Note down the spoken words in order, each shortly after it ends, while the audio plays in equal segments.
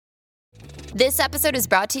This episode is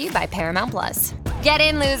brought to you by Paramount Plus. Get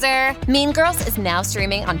in, loser! Mean Girls is now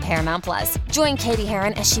streaming on Paramount Plus. Join Katie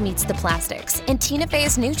Heron as she meets the plastics in Tina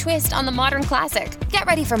Fey's new twist on the modern classic. Get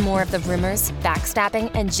ready for more of the rumors,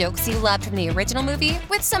 backstabbing, and jokes you loved from the original movie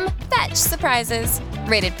with some fetch surprises.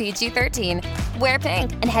 Rated PG-13. Wear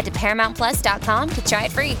pink and head to ParamountPlus.com to try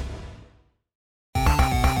it free.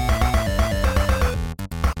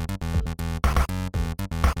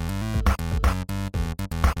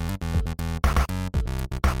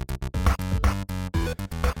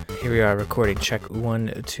 Here we are recording. Check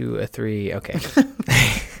 1, 2, 3. Okay.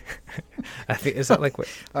 I think is that like what?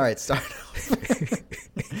 All right, start off.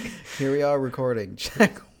 Here we are recording.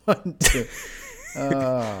 Check 1, 2.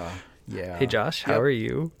 Yeah. Hey Josh, how are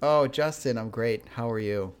you? Oh, Justin, I'm great. How are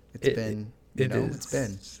you? It's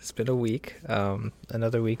been a week.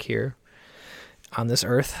 Another week here on this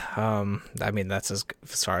earth. I mean, that's as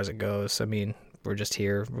far as it goes. I mean, we're just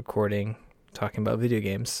here recording, talking about video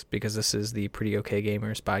games because this is the Pretty Okay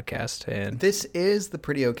Gamers podcast, and this is the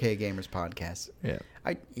Pretty Okay Gamers podcast. Yeah,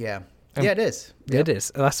 it is. Yep. It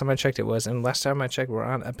is. Last time I checked, it was, and last time I checked, we're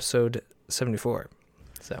on episode 74.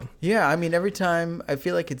 So yeah, I mean, every time I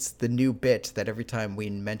feel like it's the new bit that every time we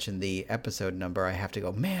mention the episode number, I have to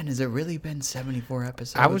go, man, has it really been 74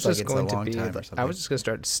 episodes? I was just like going to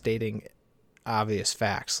start stating obvious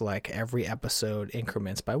facts, like every episode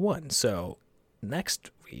increments by 1. So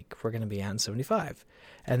next week we're going to be on 75,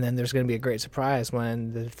 and then there's going to be a great surprise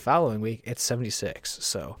when the following week it's 76.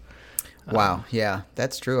 So wow, yeah,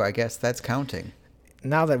 that's true. I guess that's counting.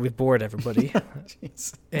 Now that we've bored everybody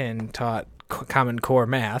and taught Common Core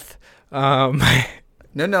math, no,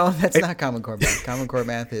 that's not Common Core math. Common Core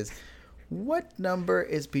math is what number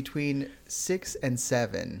is between 6 and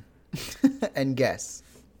 7, and guess.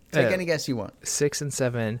 Take any guess you want. 6 and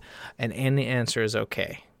 7, and any answer is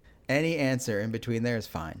okay. Any answer in between there is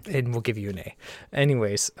fine. And we'll give you an A.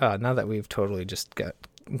 Anyways, now that we've totally just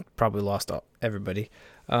probably lost everybody,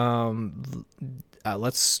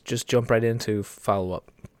 let's just jump right into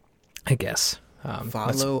follow-up, I guess.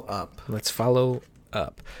 Let's follow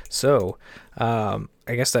up. So, I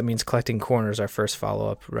guess that means collecting corners our first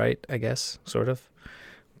follow-up, right? I guess, sort of.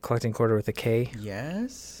 Collecting corner with a K.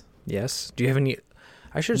 Yes. Do you have any...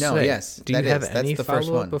 I should say, yes. Do you have any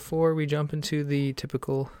follow-up before we jump into the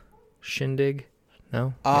typical shindig?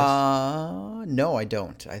 No? No, I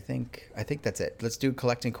don't. I think that's it. Let's do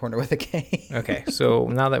collecting corner with a K. Okay, so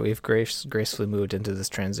now that we've gracefully moved into this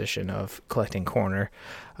transition of collecting corner,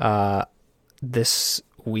 this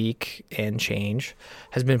week and change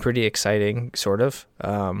has been pretty exciting, sort of.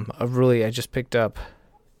 I just picked up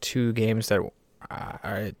 2 games that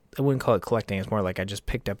I wouldn't call it collecting. It's more like I just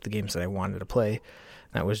picked up the games that I wanted to play.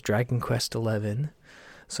 That was Dragon Quest XI.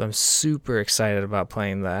 So I'm super excited about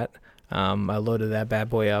playing that. I loaded that bad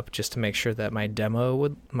boy up just to make sure that my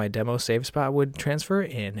demo save spot would transfer,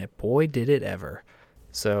 and boy did it ever.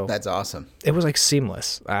 So that's awesome. It was like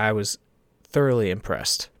seamless. I was thoroughly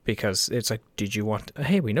impressed because it's like,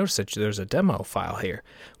 hey, we noticed that there's a demo file here.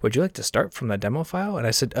 Would you like to start from the demo file? And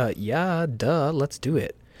I said, yeah, duh, let's do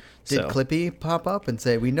it. Did Clippy pop up and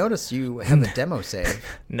say, we noticed you have a demo save?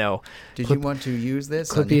 No. Did you want to use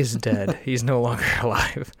this? Clippy is dead. He's no longer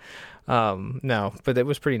alive. No, but it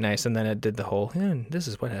was pretty nice. And then it did the whole, this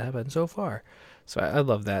is what happened so far. So I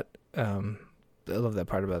love that. I love that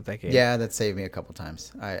part about that game. Yeah, that saved me a couple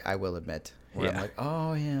times. I will admit. Where I'm like,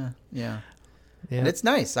 oh, yeah. And it's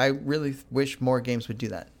nice. I really wish more games would do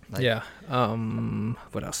that. Yeah.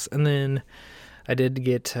 What else? And then I did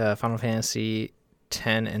get Final Fantasy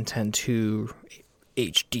 10 and 10-2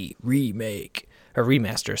 HD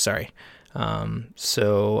remaster, sorry.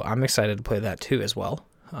 So I'm excited to play that too as well.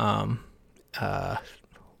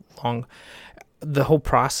 The whole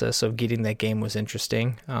process of getting that game was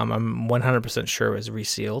interesting. I'm 100% sure it was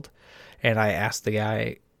resealed, and I asked the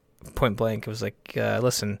guy point blank, it was like,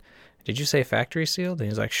 listen, did you say factory sealed? And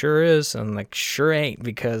he's like, sure is. And I'm like, sure ain't,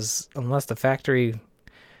 because unless the factory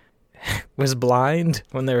was blind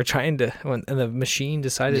when they were and the machine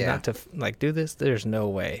decided not to do this, there's no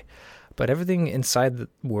way. But everything inside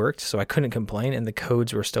worked, so I couldn't complain, and the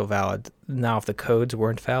codes were still valid. Now, if the codes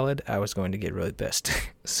weren't valid, I was going to get really pissed.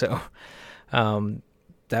 So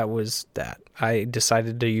that was that. I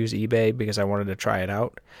decided to use eBay because I wanted to try it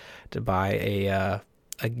out, to buy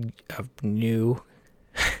a new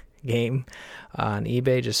game on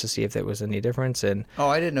eBay just to see if there was any difference. And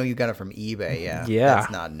I didn't know you got it from eBay. Yeah,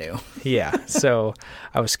 that's not new. Yeah, so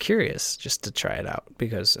I was curious just to try it out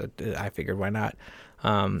because I figured why not.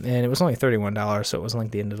 And it was only $31, so it wasn't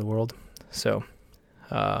like the end of the world. So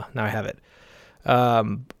now I have it.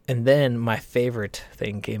 And then my favorite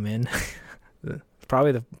thing came in.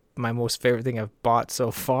 Probably my most favorite thing I've bought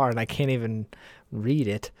so far, and I can't even read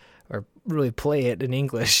it or really play it in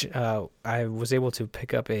English. I was able to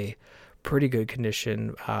pick up a pretty good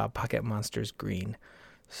condition Pocket Monsters Green,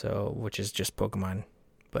 so which is just Pokemon,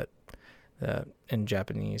 but in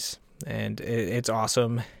Japanese, and it's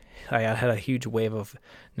awesome. I had a huge wave of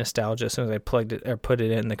nostalgia as soon as I plugged it or put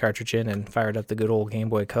it in the cartridge in and fired up the good old Game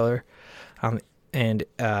Boy Color, and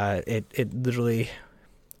it literally,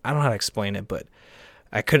 I don't know how to explain it, but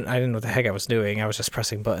I didn't know what the heck I was doing. I was just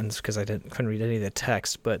pressing buttons because I couldn't read any of the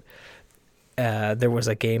text. But there was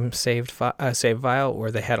a game save file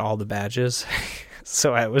where they had all the badges,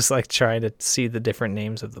 so I was like trying to see the different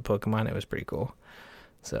names of the Pokemon. It was pretty cool.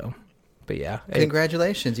 So, but yeah,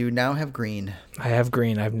 congratulations! You now have green. I have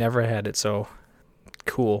green. I've never had it, so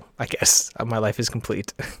cool. I guess my life is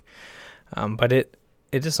complete. But it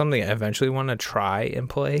is something I eventually want to try and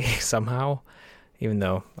play somehow. Even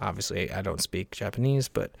though, obviously, I don't speak Japanese,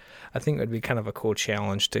 but I think it would be kind of a cool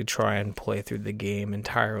challenge to try and play through the game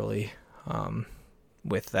entirely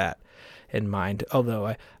with that in mind. Although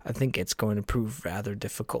I think it's going to prove rather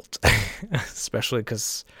difficult, especially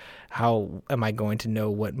because how am I going to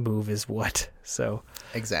know what move is what? So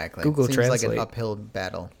exactly. Google Seems Translate. like an uphill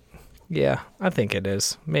battle. Yeah, I think it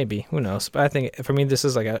is. Maybe. Who knows? But I think for me, this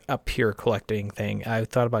is like a pure collecting thing. I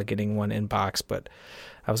thought about getting one in box, but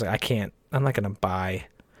I was like, I'm not going to buy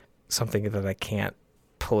something that I can't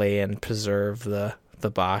play and preserve the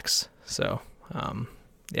box. So,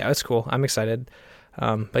 yeah, it's cool. I'm excited.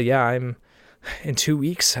 But yeah, in 2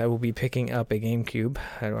 weeks, I will be picking up a GameCube.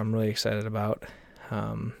 I'm really excited about.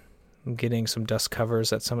 I'm getting some dust covers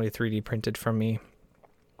that somebody 3D printed from me.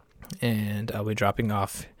 And I'll be dropping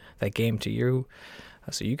off that game to you,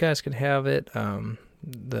 so you guys can have it,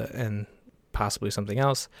 and possibly something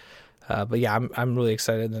else. But yeah, I'm really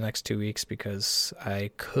excited the next 2 weeks because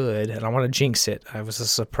I could, and I want to jinx it. I was a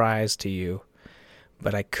surprise to you,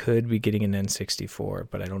 but I could be getting an N64,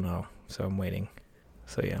 but I don't know, so I'm waiting.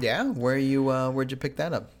 So yeah. Yeah, where'd you pick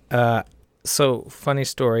that up? So funny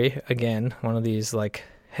story again. One of these like,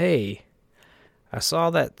 hey, I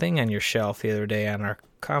saw that thing on your shelf the other day on our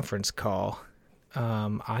conference call.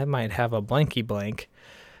 I might have a blanky blank.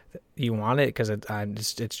 You want it? Because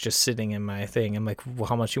it's just sitting in my thing. I'm like, well,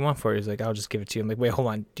 how much you want for it? He's like, I'll just give it to you. I'm like, wait, hold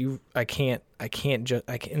on. I can't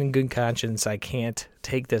in good conscience, I can't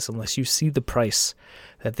take this unless you see the price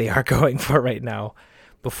that they are going for right now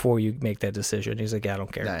before you make that decision. He's like, yeah, I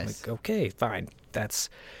don't care. Nice. I'm like, okay, fine.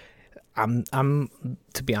 I'm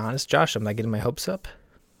to be honest, Josh, I'm not getting my hopes up.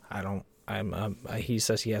 He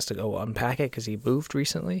says he has to go unpack it because he moved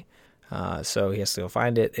recently. So he has to go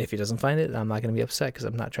find it. If he doesn't find it, I'm not going to be upset because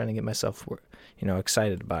I'm not trying to get myself,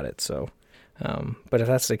 excited about it. So, but if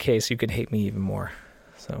that's the case, you can hate me even more.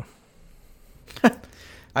 So,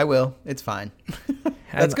 I will. It's fine.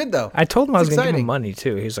 That's good though. I told him I was going to give him money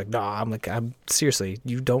too. He's like, no, I'm seriously.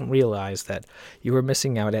 You don't realize that you were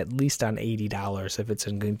missing out at least on $80 if it's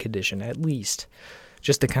in good condition, at least.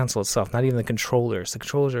 Just the console itself, not even the controllers. The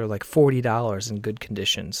controllers are like $40 in good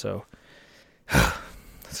condition. So.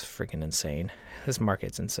 It's freaking insane. This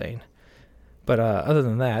market's insane. But other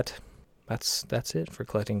than that, that's it for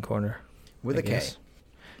Collecting Corner. With a K.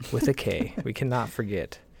 With a K. We cannot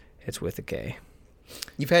forget. It's with a K.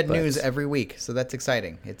 You've had news every week, so that's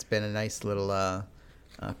exciting. It's been a nice little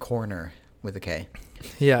corner with a K.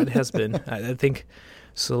 Yeah, it has been. I think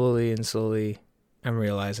slowly I'm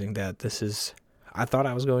realizing that this is... I thought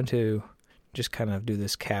I was going to just kind of do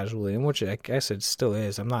this casually, and which I guess it still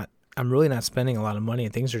is. I'm really not spending a lot of money,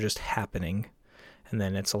 and things are just happening. And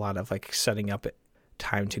then it's a lot of like setting up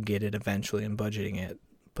time to get it eventually and budgeting it.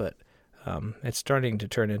 But it's starting to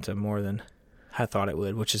turn into more than I thought it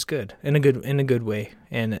would, which is good in a good way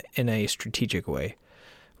and in a strategic way,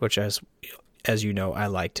 which as you know, I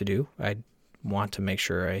like to do. I want to make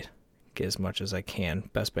sure I get as much as I can,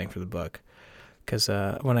 best bang for the buck. Because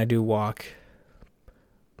when I do walk,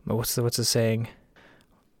 what's the saying?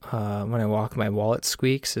 When I walk, my wallet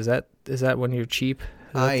squeaks. Is that when you're cheap?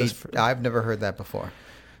 I've never heard that before.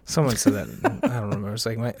 Someone said that. I don't remember. It's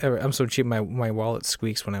like I'm so cheap, my wallet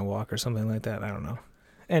squeaks when I walk, or something like that. I don't know.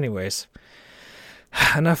 Anyways,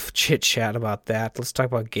 enough chit chat about that. Let's talk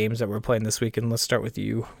about games that we're playing this week, and let's start with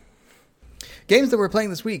you. Games that we're playing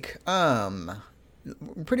this week,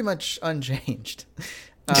 pretty much unchanged.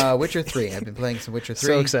 Witcher 3. I've been playing some Witcher 3.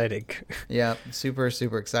 So exciting. Yeah, super,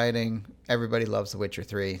 super exciting. Everybody loves The Witcher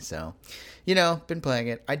 3, so, been playing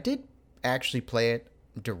it. I did actually play it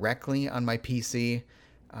directly on my PC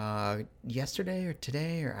yesterday or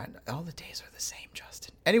today, or all the days are the same,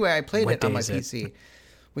 Justin. Anyway, I played it on my PC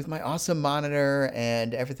with my awesome monitor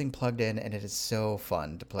and everything plugged in, and it is so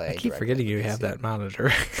fun to play. I keep forgetting you have that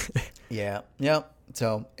monitor. Yeah.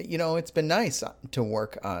 So, it's been nice to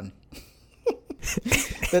work on.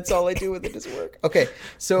 That's all I do with it is work. Okay,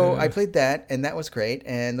 so I played that, and that was great.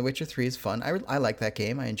 And The Witcher 3 is fun. I like that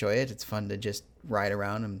game. I enjoy it. It's fun to just ride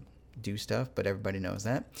around and do stuff, but everybody knows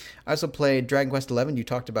that. I also played Dragon Quest 11. You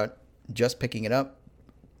talked about just picking it up.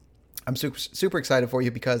 I'm super excited for you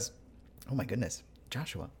because, oh my goodness,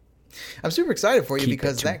 Joshua. I'm super excited for you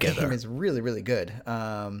because that game is really, really good.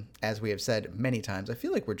 As we have said many times. I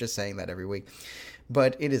feel like we're just saying that every week.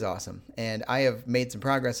 But it is awesome. And I have made some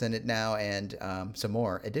progress in it now and some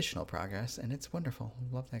more additional progress. And it's wonderful.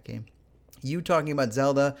 I love that game. You talking about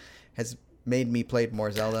Zelda has made me play more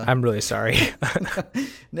Zelda. I'm really sorry.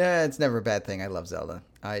 Nah, it's never a bad thing. I love Zelda.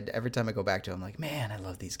 Every time I go back to it, I'm like, man, I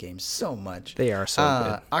love these games so much. They are so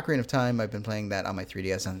good. Ocarina of Time, I've been playing that on my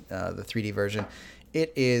 3DS, on the 3D version.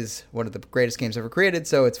 It is one of the greatest games ever created,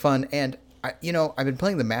 so it's fun. And, I've been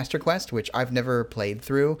playing the Master Quest, which I've never played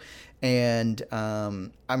through. And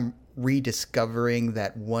I'm rediscovering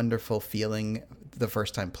that wonderful feeling the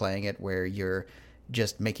first time playing it where you're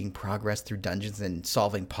just making progress through dungeons and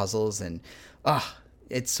solving puzzles. And,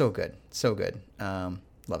 it's so good. So good.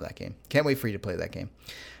 Love that game. Can't wait for you to play that game.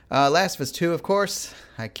 Last of Us 2, of course.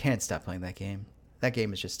 I can't stop playing that game. That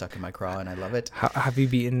game is just stuck in my craw, and I love it. Have you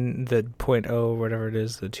beaten the 0.0, whatever it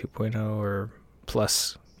is, the 2.0 or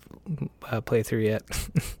plus playthrough yet?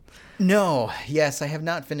 No. Yes, I have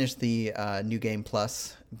not finished the New Game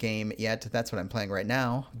Plus game yet. That's what I'm playing right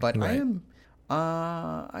now. But right.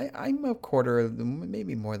 I'm a quarter,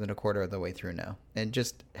 maybe more than a quarter of the way through now. And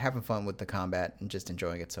just having fun with the combat and just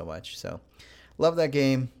enjoying it so much. So, love that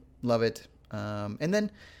game. Love it. And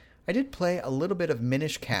then I did play a little bit of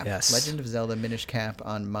Minish Cap, yes. Legend of Zelda Minish Cap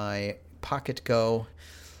on my Pocket Go.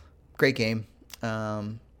 Great game.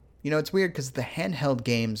 It's weird because the handheld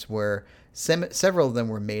games were, several of them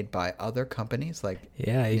were made by other companies. Like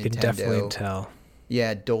yeah, you Nintendo, can definitely tell.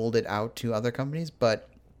 Yeah, doled it out to other companies, but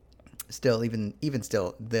still, even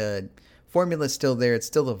still, the formula's still there. It's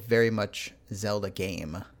still a very much Zelda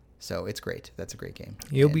game. So it's great. That's a great game.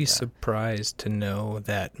 You'll be surprised to know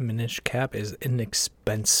that Minish Cap is an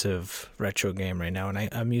expensive retro game right now. And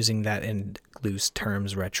I'm using that in loose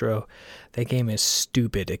terms, retro. That game is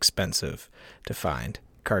stupid expensive to find.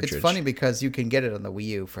 Cartridge. It's funny because you can get it on the Wii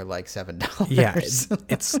U for like $7. Yeah,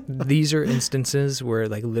 these are instances where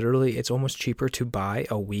like literally it's almost cheaper to buy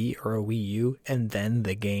a Wii or a Wii U and then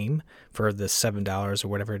the game for the $7 or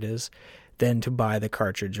whatever it is than to buy the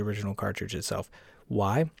original cartridge itself.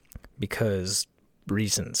 Why? Because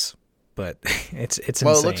reasons. But it's insane.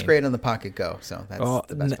 Well, it looks great on the Pocket Go, so that's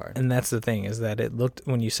the best part. And that's the thing, is that it looked,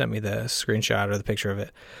 when you sent me the screenshot or the picture of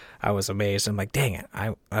it, I was amazed. I'm like, dang it,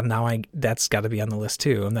 that's got to be on the list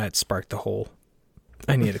too. And that sparked the whole,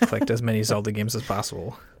 I need to collect as many Zelda games as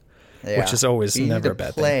possible. Yeah. Which is always never a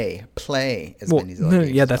bad thing. Play as many Zelda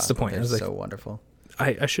games yeah, that's as the possible. point. They're I was so wonderful.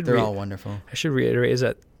 They're all wonderful. I should reiterate is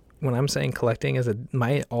that when I'm saying collecting, is that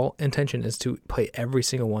my intention is to play every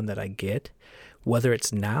single one that I get, whether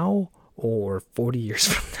it's now or 40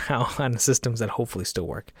 years from now on systems that hopefully still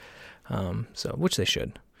work. Which they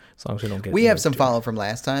should, as long as we don't get. We have some follow from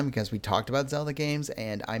last time because we talked about Zelda games,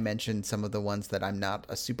 and I mentioned some of the ones that I'm not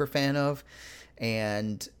a super fan of.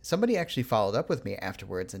 And somebody actually followed up with me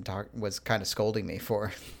afterwards and was kind of scolding me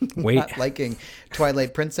for not liking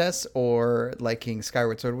Twilight Princess or liking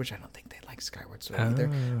Skyward Sword, which I don't think they like Skyward Sword either.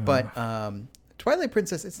 But Twilight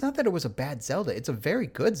Princess, it's not that it was a bad Zelda. It's a very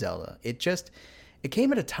good Zelda. It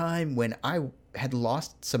came at a time when I had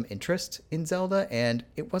lost some interest in Zelda, and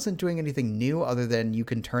it wasn't doing anything new other than you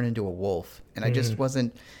can turn into a wolf. And I just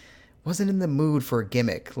wasn't in the mood for a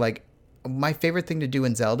gimmick. Like, my favorite thing to do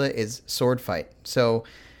in Zelda is sword fight. So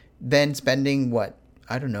then spending,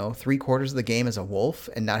 3/4 of the game as a wolf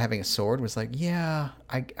and not having a sword was like, yeah,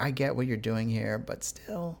 I get what you're doing here, but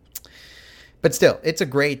still, it's a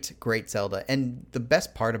great, great Zelda. And the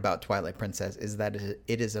best part about Twilight Princess is that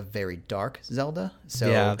it is a very dark Zelda. So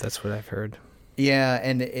yeah, that's what I've heard. Yeah,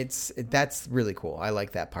 and that's really cool. I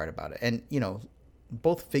like that part about it. And,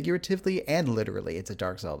 both figuratively and literally, it's a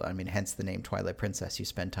dark Zelda. I mean, hence the name Twilight Princess. You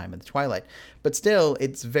spend time in the twilight. But still,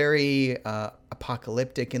 it's very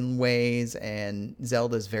apocalyptic in ways, and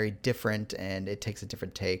Zelda's very different, and it takes a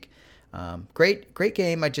different take. Great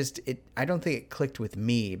game. I don't think it clicked with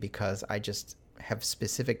me because I just have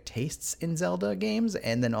specific tastes in Zelda games,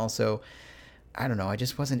 and then also, I don't know, I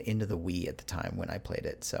just wasn't into the Wii at the time when I played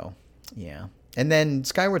it. So, yeah. And then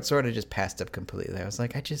Skyward Sword, I just passed up completely. I was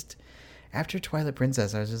like, after Twilight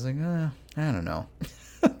Princess, I was just like, I don't know.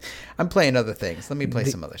 I'm playing other things. Let me play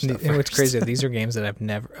some other stuff. And what's crazy, these are games that I've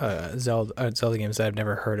never Zelda games that I've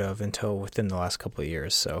never heard of until within the last couple of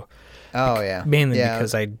years. So, yeah, mainly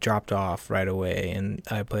because I dropped off right away and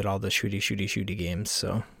I played all the shooty games.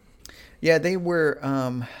 So, yeah, they were.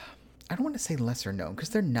 I don't want to say lesser known because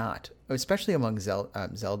they're not, especially among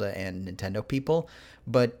Zelda and Nintendo people.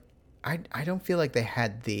 But I don't feel like they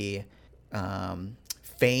had the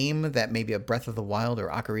fame that maybe a Breath of the Wild or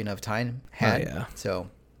Ocarina of Time had. Oh, yeah. So,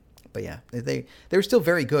 but yeah, they were still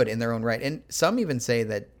very good in their own right. And some even say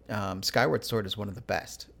that Skyward Sword is one of the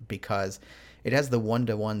best because it has the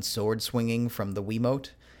 1-to-1 sword swinging from the Wiimote.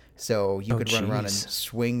 So you could run around and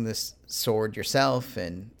swing this sword yourself.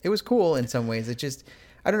 And it was cool in some ways. It just,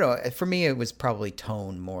 I don't know. For me, it was probably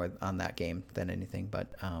tone more on that game than anything. But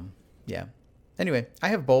yeah. Anyway, I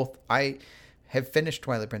have both. I have finished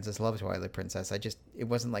Twilight Princess, love Twilight Princess. It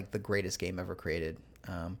wasn't like the greatest game ever created.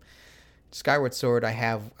 Skyward Sword,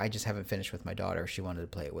 I just haven't finished with my daughter. She wanted to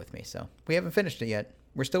play it with me, so we haven't finished it yet.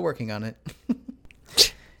 We're still working on it.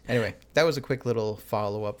 Anyway, that was a quick little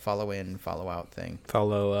follow-up, follow-in, follow-out thing.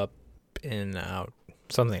 Follow up, in, out,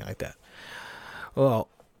 something like that. Well,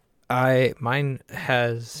 mine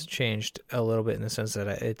has changed a little bit in the sense that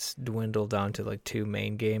it's dwindled down to like 2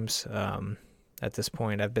 main games. At this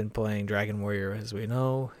point, I've been playing Dragon Warrior, as we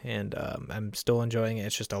know, and I'm still enjoying it.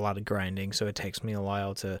 It's just a lot of grinding, so it takes me a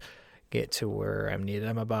while to get to where I'm needed.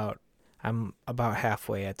 I'm about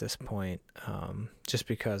halfway at this point, just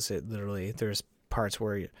because it literally, there's parts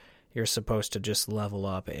where you're supposed to just level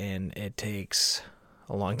up, and it takes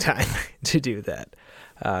a long time to do that,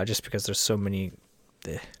 just because there's so many.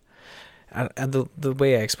 The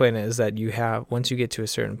way I explain it is that once you get to a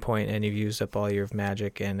certain point and you've used up all your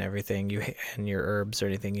magic and everything, and your herbs or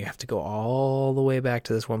anything, you have to go all the way back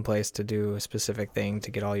to this one place to do a specific thing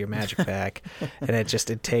to get all your magic back, and it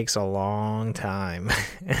takes a long time,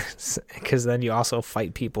 because then you also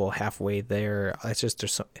fight people halfway there. It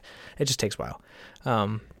just takes a while,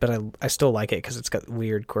 but I still like it because it's got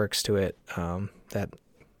weird quirks to it that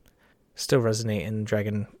still resonate in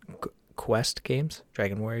Dragon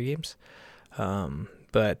Warrior games.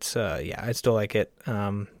 But yeah, I still like it.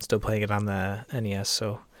 Still playing it on the NES,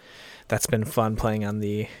 so that's been fun playing on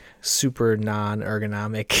the super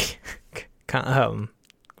non-ergonomic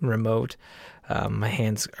remote. My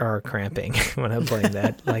hands are cramping when I'm playing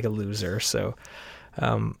that like a loser, so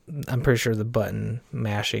I'm pretty sure the button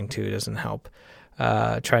mashing too doesn't help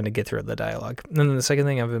trying to get through the dialogue. And then the second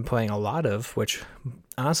thing I've been playing a lot of, which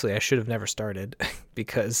honestly I should have never started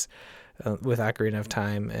because with Ocarina of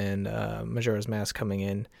Time and Majora's Mask coming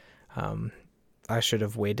in, I should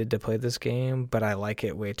have waited to play this game, but I like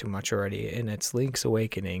it way too much already. And it's Link's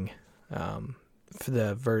Awakening for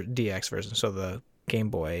the DX version, so the Game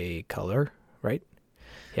Boy Color, right?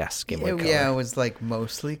 Yes, Game Boy Color. Yeah, it was like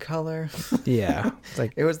mostly color. Yeah,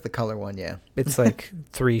 like it was the color one. Yeah, it's like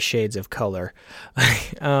 3 shades of color,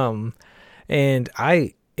 and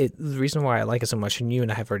the reason why I like it so much, and you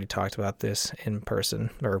and I have already talked about this in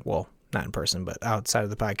person, or well, not in person, but outside of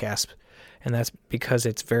the podcast, and that's because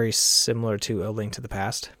it's very similar to A Link to the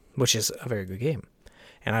Past, which is a very good game,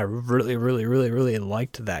 and I really, really, really, really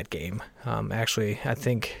liked that game. Actually, I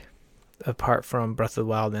think apart from Breath of the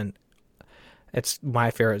Wild, and it's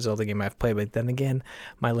my favorite Zelda game I've played, but then again,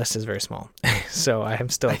 my list is very small, so I am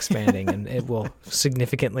still expanding, and it will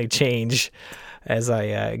significantly change as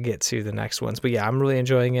I get to the next ones. But yeah, I'm really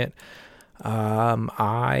enjoying it.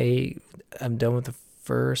 I am done with the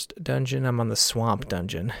first dungeon. I'm on the swamp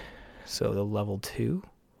dungeon, so the level 2,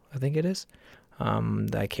 I think it is. I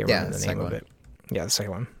can't remember the name of it. Yeah, the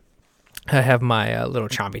second one. I have my little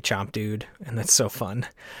chompy chomp dude, and that's so fun.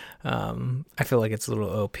 I feel like it's a little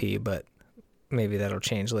OP, but maybe that'll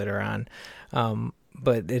change later on.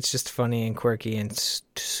 But it's just funny and quirky and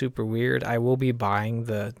super weird. I will be buying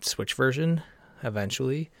the Switch version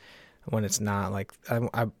eventually, when it's not like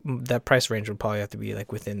that price range would probably have to be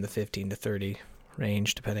like within the 15 to 30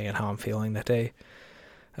 range, depending on how I'm feeling that day.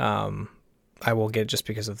 I will get it just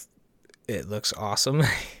because of it looks awesome,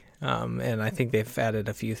 and I think they've added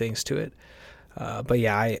a few things to it. But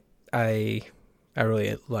yeah, I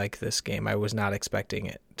really like this game. I was not expecting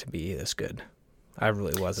it to be this good. I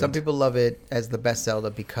really wasn't. Some people love it as the best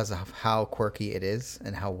Zelda because of how quirky it is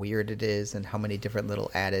and how weird it is and how many different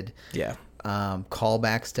little added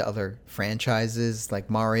callbacks to other franchises like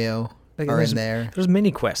Mario are in there. There's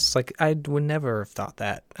mini quests. Like, I would never have thought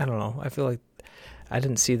that. I don't know. I feel like I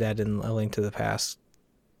didn't see that in A Link to the Past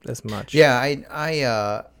as much. Yeah,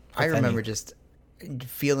 I remember just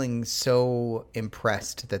feeling so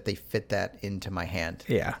impressed that they fit that into my hand.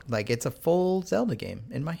 Yeah. Like, it's a full Zelda game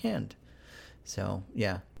in my hand. So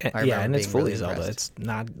yeah, and it's fully really Zelda. impressed. It's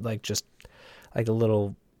not like just like a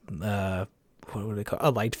little what would they call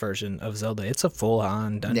a light version of Zelda. It's a full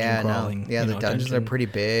on dungeon crawling. Yeah, the dungeons are pretty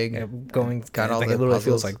big. Going, got all like the it literally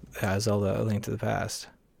puzzles. feels like Zelda: A Link to the Past.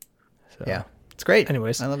 So, Yeah, it's great.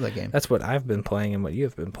 Anyways, I love that game. That's what I've been playing and what you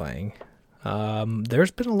have been playing.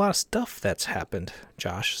 There's been a lot of stuff that's happened,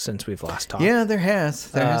 Josh, since we've last talked. Yeah, there has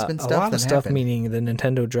been stuff. A lot that of stuff. happened. Meaning the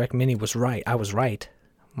Nintendo Direct Mini was right. I was right.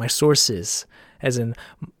 My sources, as in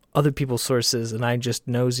other people's sources, and I just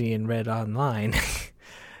nosy and read online,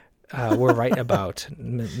 were right about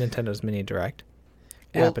Nintendo's Mini Direct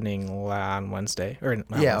happening on Wednesday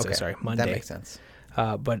Monday. That makes sense.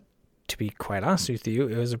 But to be quite honest with you,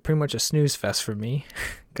 it was pretty much a snooze fest for me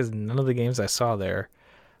because none of the games I saw there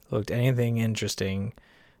looked anything interesting,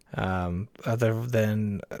 other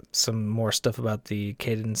than some more stuff about the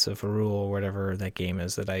Cadence of Hyrule or whatever that game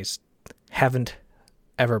is that I haven't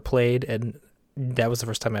ever played, and that was the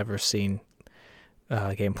first time I've ever seen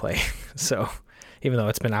gameplay. So even though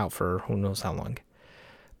it's been out for who knows how long.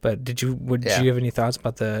 But did you have any thoughts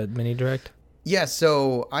about the Mini Direct? Yeah,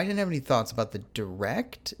 so I didn't have any thoughts about the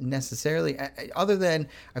Direct necessarily, other than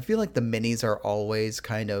I feel like the minis are always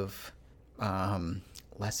kind of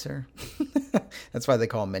lesser. That's why they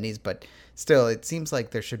call them minis, but still, it seems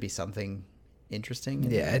like there should be something interesting.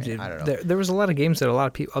 Yeah, I don't know. There was a lot of games that a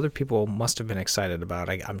lot of other people must have been excited about,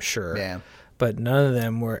 I'm sure. Yeah. But none of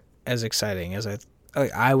them were as exciting as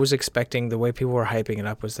I was expecting. The way people were hyping it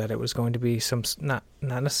up was that it was going to be some not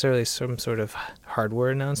necessarily some sort of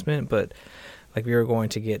hardware announcement, but like we were going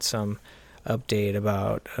to get some update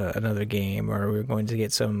about another game, or we were going to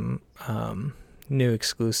get some new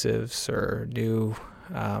exclusives or new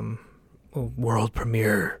world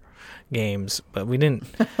premiere games, but we didn't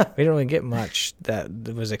really get much that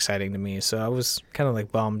was exciting to me. So I was kind of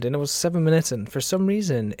like bummed, and it was 7 minutes, and for some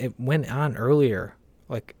reason it went on earlier.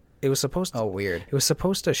 Like it was supposed to. Oh, weird. It was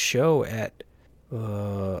supposed to show at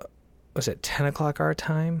was it 10 o'clock our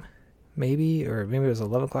time, maybe, or maybe it was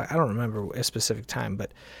 11 o'clock. I don't remember a specific time,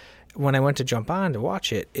 but when I went to jump on to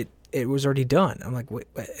watch it, it was already done. I'm like, wait.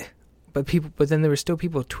 But then there were still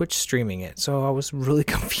people Twitch streaming it, so I was really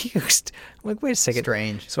confused. I'm like, wait a second.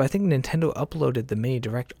 Strange. So I think Nintendo uploaded the Mini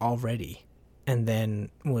Direct already, and then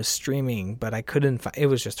was streaming, but I couldn't. It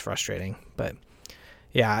was just frustrating. But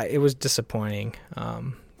yeah, it was disappointing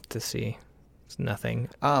to see. It's nothing.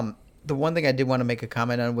 The one thing I did want to make a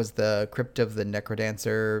comment on was the Crypt of the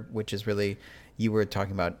Necrodancer, which is really, you were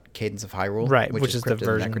talking about Cadence of Hyrule, right? Which is the Crypt of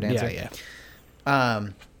version. Necrodancer. Yeah.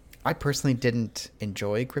 I personally didn't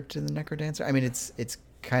enjoy Crypt of the Necrodancer. I mean, it's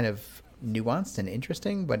kind of nuanced and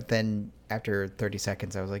interesting, but then after 30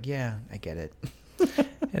 seconds, I was like, yeah, I get it.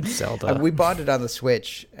 It's Zelda. We bought it on the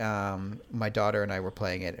Switch. My daughter and I were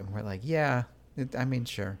playing it, and we're like, yeah,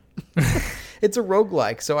 sure. It's a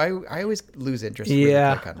roguelike, so I always lose interest. Yeah,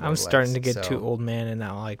 really quick on I'm starting to get so. too old man and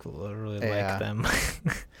now like really like them.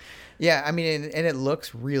 Yeah, I mean, and it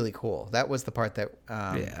looks really cool. That was the part that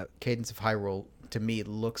Cadence of Hyrule, to me,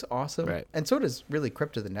 looks awesome. Right. And so does really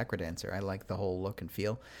Crypt of the Necrodancer. I like the whole look and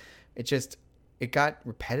feel. It got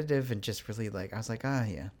repetitive and just really like, I was like,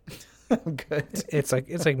 yeah, I'm good. It's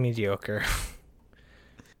like mediocre.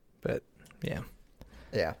 But yeah.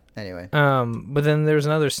 Yeah. Anyway. But then there's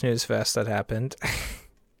another snooze fest that happened.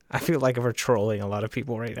 I feel like we're trolling a lot of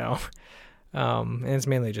people right now. And it's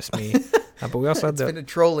mainly just me. But we also had It's been a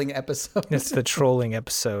trolling episode. It's the trolling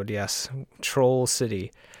episode, yes. Troll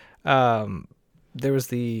City. There was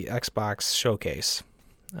the Xbox showcase.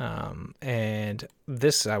 And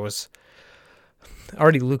this, I was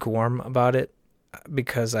already lukewarm about it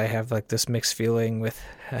because I have like this mixed feeling with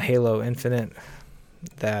Halo Infinite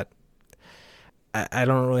that I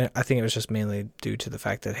don't really. I think it was just mainly due to the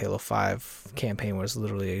fact that Halo 5 campaign was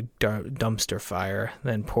literally a dumpster fire,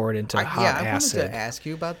 then poured into hot acid. I wanted to ask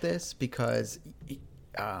you about this because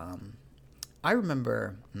I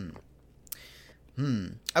remember.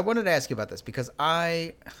 I wanted to ask you about this because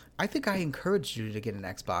I think I encouraged you to get an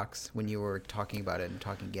Xbox when you were talking about it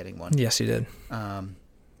and getting one. Yes, you did.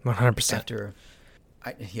 100%.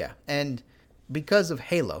 And because of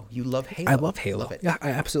Halo, you love Halo. I love Halo. Love it. Yeah, I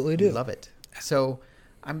absolutely do. You love it. So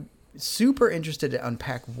I'm super interested to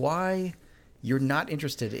unpack why you're not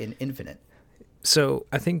interested in Infinite. So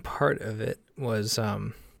I think part of it was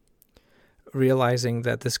realizing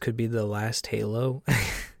that this could be the last Halo.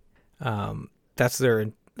 That's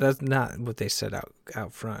not what they said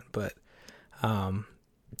out front, but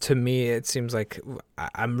to me it seems like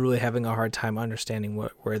I'm really having a hard time understanding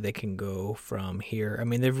where they can go from here. I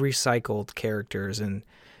mean, they've recycled characters and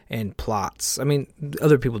and plots. I mean,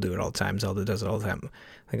 other people do it all the time. Zelda does it all the time.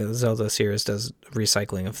 Like the Zelda series does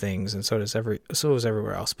recycling of things, and so does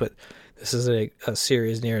everywhere else. But this is a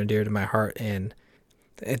series near and dear to my heart, and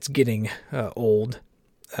it's getting old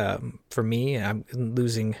for me. I'm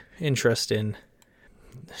losing interest in.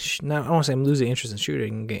 I don't want to say I'm losing interest in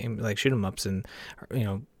shooting game like shoot 'em ups and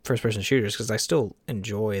first person shooters, because I still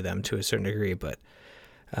enjoy them to a certain degree. But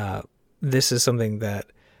this is something that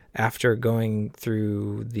after going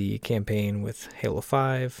through the campaign with Halo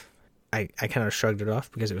 5. I kind of shrugged it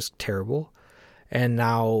off because it was terrible. And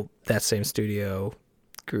now that same studio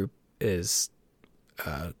group is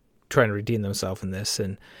trying to redeem themselves in this.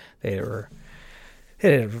 And they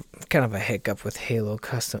had kind of a hiccup with Halo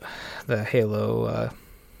the Halo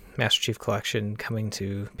Master Chief Collection coming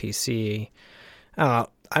to PC. I don't know.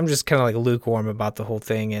 I'm just kind of like lukewarm about the whole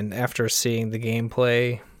thing. And after seeing the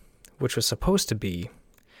gameplay, which was supposed to be,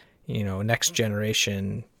 next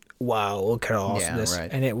generation, wow, look at all this.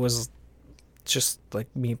 Right. And it was just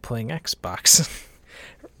like me playing Xbox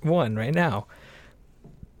One right now.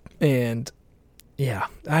 And yeah,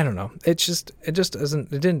 I don't know. It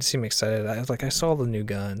didn't seem excited. I saw the new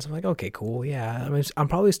guns. I'm like, okay, cool. Yeah. I mean, I'm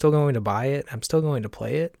probably still going to buy it. I'm still going to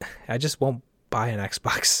play it. I just won't buy an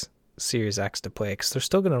Xbox Series X to play it, because they're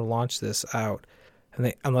still going to launch this out,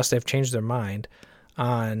 and unless they've changed their mind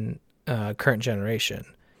on current generation.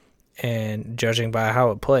 And judging by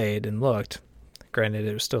how it played and looked, granted,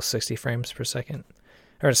 it was still 60 frames per second.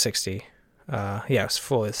 Or 60. It was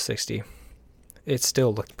full at 60. It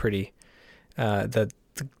still looked pretty. The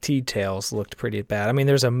details looked pretty bad. I mean,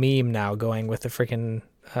 there's a meme now going with the freaking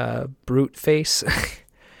brute face.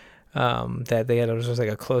 That they had, it was just like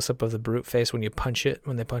a close-up of the brute face when they punched it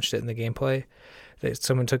in the gameplay.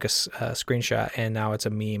 Someone took a screenshot, and now it's a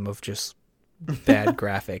meme of just bad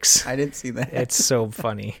graphics. I didn't see that. It's so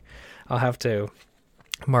funny. I'll have to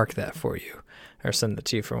mark that for you or send it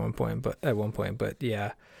to you at one point. But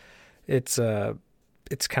yeah, it's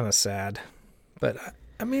kind of sad. But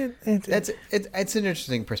I mean, it's an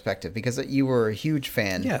interesting perspective, because you were a huge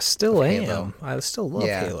fan. Yeah, still am. Halo. I still love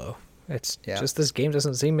Halo. It's just this game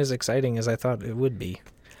doesn't seem as exciting as I thought it would be.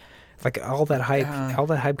 Like all that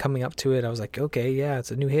hype coming up to it, I was like, okay, yeah,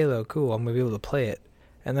 it's a new Halo, cool. I'm gonna be able to play it.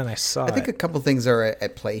 And then I think a couple things are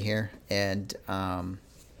at play here, and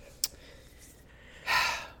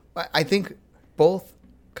I think all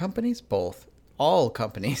companies,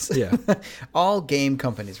 yeah, all game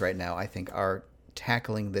companies right now, I think, are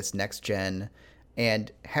tackling this next gen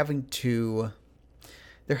and having to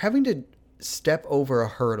step over a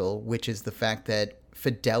hurdle, which is the fact that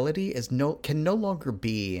fidelity can no longer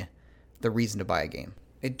be the reason to buy a game.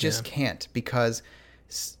 It just can't, because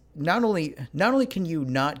not only can you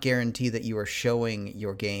not guarantee that you are showing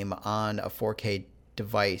your game on a 4K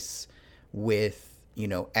device with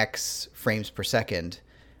X frames per second,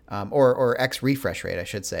 or X refresh rate, I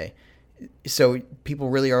should say. So people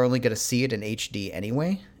really are only going to see it in HD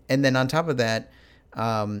anyway. And then on top of that,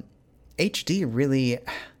 HD really,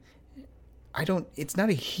 it's not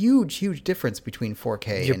a huge difference between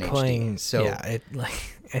 4K and HD. So yeah,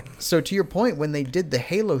 so to your point, when they did the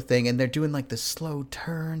Halo thing and they're doing like the slow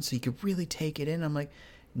turn so you could really take it in, I'm like,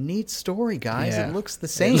 neat story, guys. Yeah. It looks the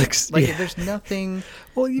same. There's nothing.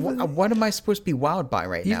 Well, what am I supposed to be wowed by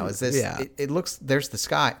right now? Is this? Yeah. It looks. There's the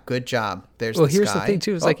sky. Good job. There's the sky. Well, here's the thing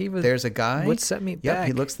too. It's even there's a guy. What set me back? Yep,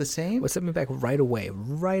 he looks the same. What set me back right away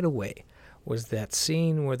was that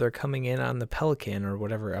scene where they're coming in on the Pelican or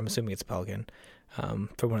whatever. I'm assuming it's Pelican, from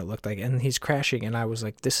what it looked like, and he's crashing, and I was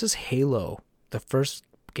like, this is Halo, the first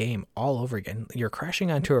game all over again. You're crashing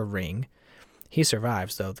onto a ring. He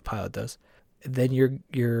survives though. The pilot does. Then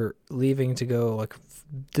you're leaving to go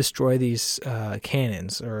destroy these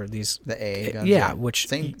cannons or these the AA guns. Yeah, which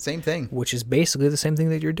same thing. Which is basically the same thing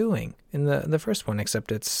that you're doing in the first one,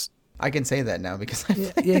 except it's. I can say that now because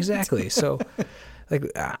yeah, exactly. So,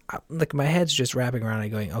 like my head's just wrapping around it,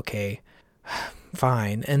 going, okay,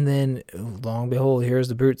 fine, and then long and behold, here's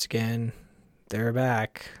the brutes again. They're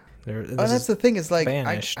back. That's the thing. Is like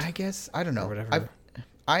vanished, I guess I don't know. Whatever.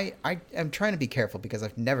 I am trying to be careful because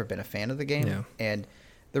I've never been a fan of the game, and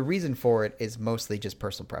the reason for it is mostly just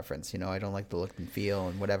personal preference. I don't like the look and feel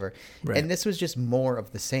and whatever. Right. And this was just more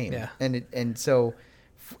of the same. Yeah. And so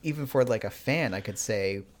even for like a fan, I could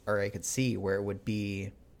say, or I could see where it would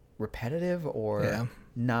be repetitive or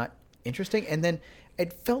not interesting. And then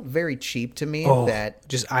it felt very cheap to me that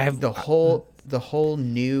the whole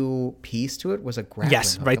new piece to it was a grappling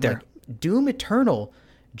yes, hook. right I'm there. Like, Doom Eternal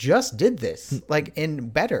just did this, in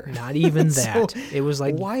better. Not even that. It was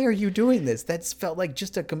like, why are you doing this? That's felt like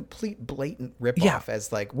just a complete blatant ripoff. As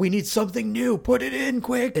we need something new. Put it in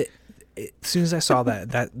quick. as soon as I saw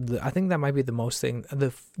I think that might be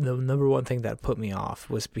the number one thing that put me off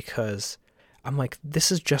was because I'm like,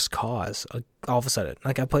 this is Just Cause. All of a sudden,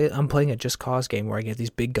 like I'm playing a Just Cause game where I get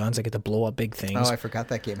these big guns, I get to blow up big things. Oh, I forgot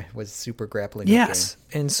that game was super grappling. Yes,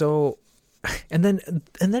 game. And so, and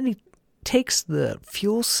then he takes the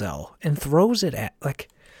fuel cell and throws it at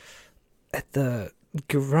the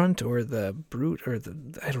grunt or the brute or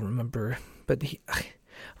I don't remember, but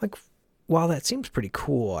like, while that seems pretty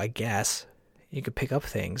cool, I guess you could pick up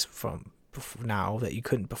things from now that you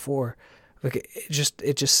couldn't before. Like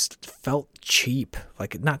it just felt cheap.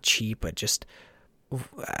 Like not cheap, but just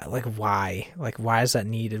like why? Like why is that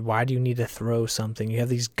needed? Why do you need to throw something? You have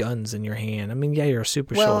these guns in your hand. I mean, yeah, you're a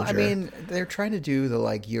super soldier. Well, I mean, they're trying to do the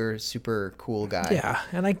like you're a super cool guy. Yeah,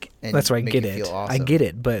 and that's why I get it. Awesome. I get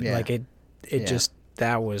it, but like it just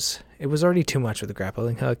it was already too much with the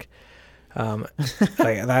grappling hook.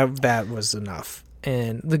 Like that was enough.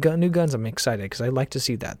 And the new guns, I'm excited because I like to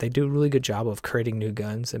see that. They do a really good job of creating new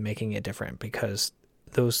guns and making it different because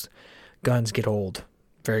those guns get old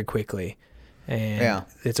very quickly. And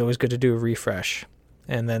it's always good to do a refresh.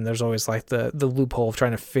 And then there's always like the loophole of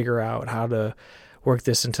trying to figure out how to work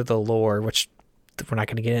this into the lore, which we're not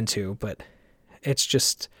going to get into, but it's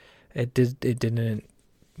just, it didn't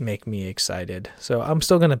make me excited. So I'm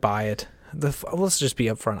still going to buy it. Let's just be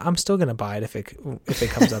upfront. I'm still gonna buy it if it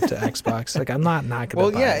comes up to Xbox. Like I'm not gonna. Well,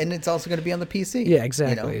 buy it. And it's also gonna be on the PC. Yeah,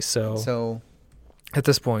 exactly. You know? So at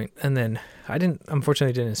this point, and then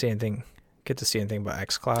unfortunately didn't get to see anything about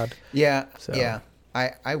xCloud. Yeah, yeah.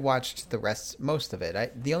 I watched most of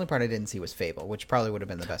it. The only part I didn't see was Fable, which probably would have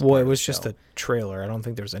been the best. Well, it was just a trailer. I don't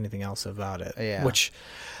think there was anything else about it. Yeah, which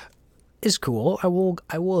is cool. I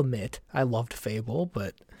will admit I loved Fable,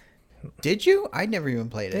 but. Did you? I never even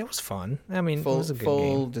played it. It was fun. I mean, it was a good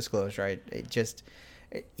full game. Disclosure. It just,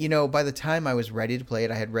 by the time I was ready to play it,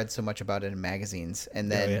 I had read so much about it in magazines,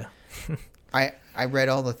 and then I read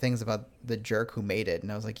all the things about the jerk who made it,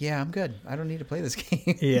 and I was like, yeah, I'm good. I don't need to play this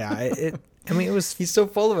game. Yeah, it was. He's so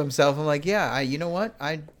full of himself. I'm like, yeah, you know what?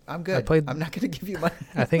 I'm good. I'm not going to give you money.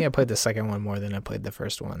 I think I played the second one more than I played the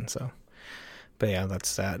first one. So. But yeah,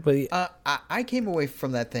 that's that. But I came away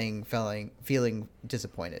from that thing feeling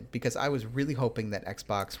disappointed because I was really hoping that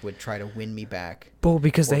Xbox would try to win me back. Well,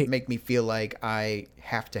 because they make me feel like I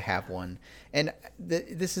have to have one. And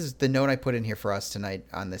this is the note I put in here for us tonight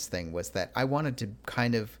on this thing was that I wanted to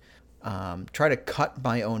kind of try to cut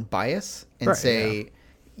my own bias and say,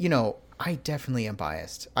 I definitely am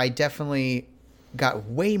biased. I definitely got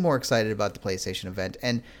way more excited about the PlayStation event,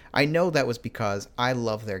 and I know that was because I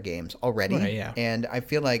love their games already, and I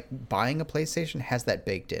feel like buying a PlayStation has that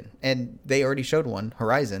baked in, and they already showed one,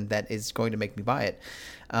 Horizon, that is going to make me buy it.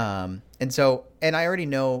 And I already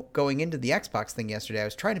know going into the Xbox thing yesterday, I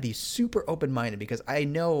was trying to be super open-minded because I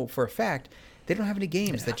know for a fact they don't have any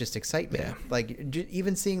games that just excite me. Yeah. Like,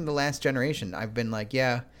 even seeing the last generation, I've been like,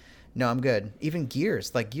 no, I'm good. Even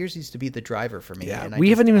Gears. Like, Gears used to be the driver for me. Yeah, and we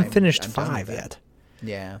haven't even finished 5 yet.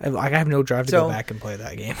 Yeah. I have no drive to go back and play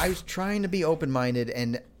that game. I was trying to be open-minded,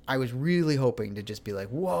 and I was really hoping to just be like,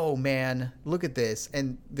 whoa, man, look at this.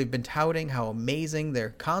 And they've been touting how amazing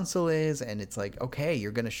their console is, and it's like, okay,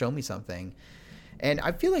 you're going to show me something. And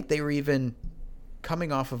I feel like they were even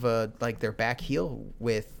coming off of their back heel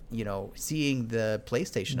with, seeing the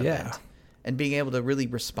PlayStation event and being able to really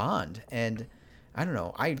respond. And I don't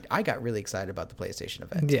know. I got really excited about the PlayStation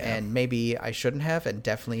event. Yeah. And maybe I shouldn't have, and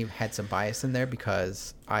definitely had some bias in there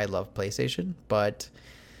because I love PlayStation. But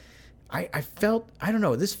I felt, I don't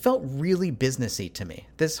know, this felt really businessy to me.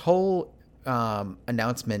 This whole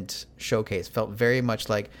announcement showcase felt very much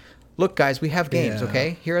like, look, guys, we have games,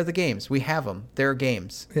 okay? Here are the games. We have them. There are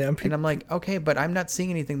games. Yeah, and I'm like, okay, but I'm not seeing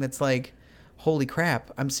anything that's like, holy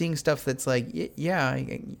crap, I'm seeing stuff that's like, yeah,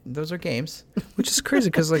 those are games. Which is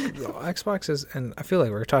crazy because like Xbox is, and I feel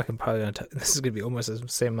like we're talking probably this is going to be almost the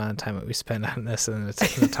same amount of time that we spend on this and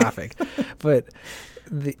it's the topic. But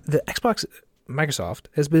the Xbox, Microsoft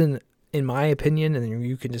has been, in my opinion, and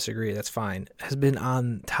you can disagree, that's fine, has been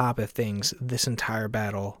on top of things this entire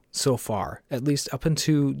battle so far, at least up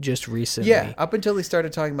until just recently. Yeah, up until they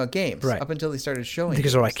started talking about games. Right. Up until they started showing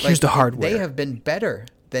because they're like, here's the hardware. They have been better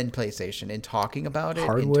than PlayStation in talking about it, in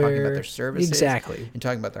talking about their services, in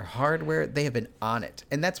talking about their hardware. They have been on it.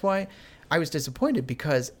 And that's why I was disappointed,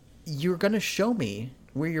 because you're going to show me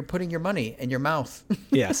where you're putting your money in your mouth.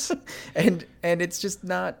 Yes. and it's just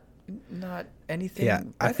not anything better.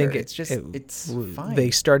 I think it's fine. They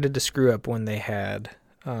started to screw up when they had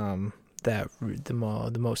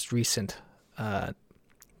the most recent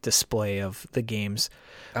display of the games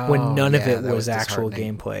when none of it was actual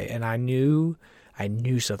gameplay, and I knew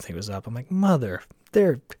something was up. I'm like,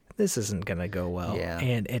 they're this isn't gonna go well,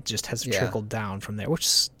 and it just has trickled down from there,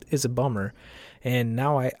 which is a bummer. And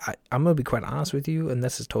now I'm gonna be quite honest with you, and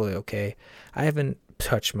this is totally okay. I haven't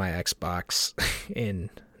touched my Xbox in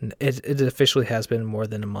it officially has been more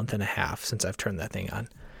than a month and a half since I've turned that thing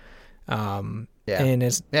on. And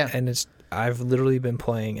it's I've literally been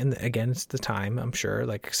playing, and again, it's the time, I'm sure,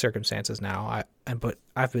 like circumstances now. But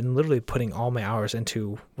I've been literally putting all my hours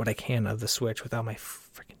into what I can of the Switch without my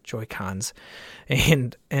freaking Joy-Cons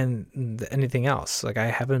and anything else. Like, I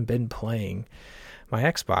haven't been playing my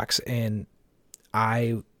Xbox, and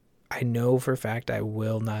I know for a fact I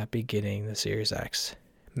will not be getting the Series X.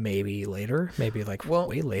 Maybe later, maybe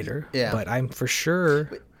way later. Yeah. But I'm for sure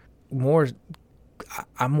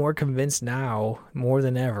I'm more convinced now, more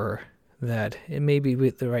than ever, that it may be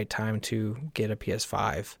the right time to get a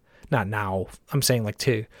PS5. Not now. I'm saying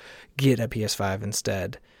to get a PS5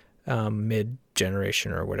 instead,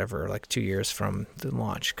 mid-generation or whatever, 2 years from the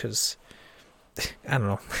launch. Because, I don't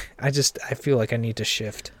know. I feel like I need to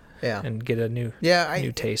shift and get a new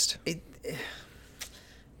taste.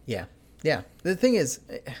 Yeah. The thing is,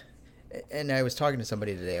 and I was talking to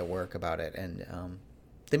somebody today at work about it, and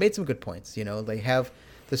they made some good points. They have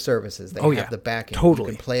the services. They have the backing.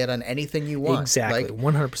 Totally. You can play it on anything you want. Exactly.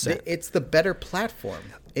 100%. It's the better platform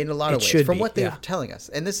in a lot of ways from what they're telling us.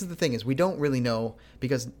 And this is the thing is we don't really know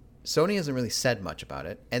because Sony hasn't really said much about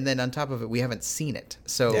it. And then on top of it, we haven't seen it.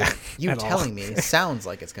 So you telling me sounds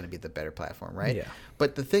like it's going to be the better platform, right? Yeah.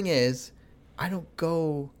 But the thing is, I don't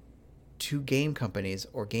go to game companies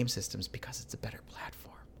or game systems because it's a better platform.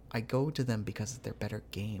 I go to them because they're better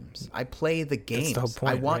games. I play the games. That's the whole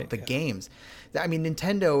point, I want the games. I mean,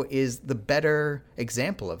 Nintendo is the better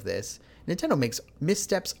example of this. Nintendo makes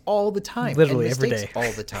missteps all the time. Literally and every day.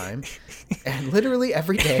 All the time. And literally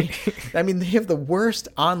every day. I mean, they have the worst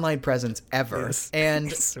online presence ever. Yes.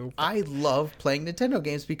 And so I love playing Nintendo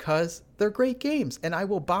games because they're great games. And I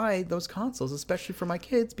will buy those consoles, especially for my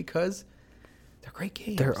kids, because they're great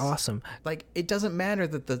games. They're awesome. It doesn't matter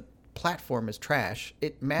that the platform is trash.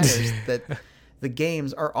 It matters that the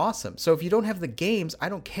games are awesome. So if you don't have the games, I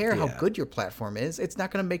don't care how good your platform is. It's not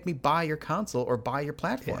going to make me buy your console or buy your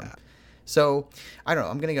platform. Yeah. So I don't know.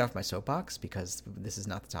 I'm going to get off my soapbox because this is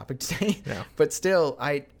not the topic today. No. But still,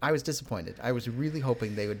 I was disappointed. I was really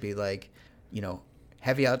hoping they would be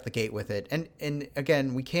heavy out the gate with it. And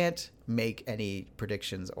again, we can't make any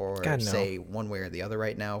predictions or say one way or the other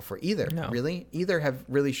right now for either. No. Really, either have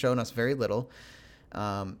really shown us very little.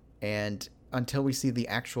 And until we see the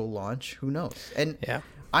actual launch, who knows? And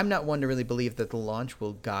I'm not one to really believe that the launch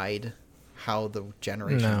will guide how the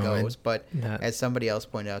generation goes. But as somebody else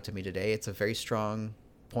pointed out to me today, it's a very strong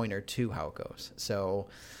pointer to how it goes. So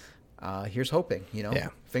here's hoping,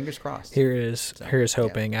 fingers crossed. Here's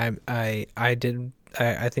hoping. I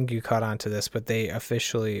think you caught on to this, but they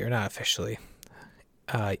officially, or not officially,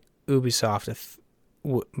 Ubisoft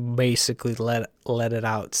basically let it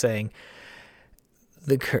out saying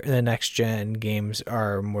the next gen games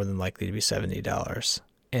are more than likely to be $70,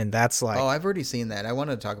 and that's I've already seen that. I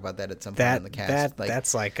wanted to talk about that at some point in the cast.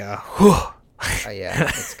 That's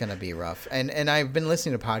it's gonna be rough. And I've been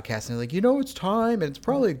listening to podcasts and they're like, it's time and it's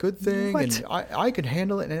probably a good thing and I could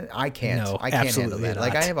handle it, and I can't. No, I can't handle that.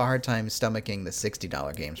 Not. I have a hard time stomaching the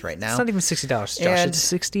 $60 games right now. It's not even $60, Josh.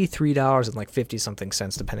 It's $63 and 50 something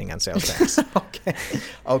cents depending on sales tax.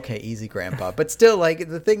 Okay, easy, Grandpa. But still,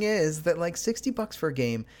 the thing is that $60 for a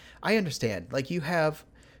game, I understand. You have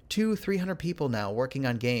 200-300 people now working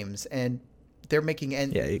on games, and they're making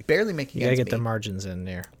barely making. You gotta get the margins in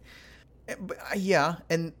there. Yeah,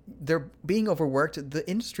 and they're being overworked. The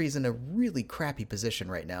industry is in a really crappy position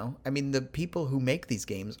right now. I mean, the people who make these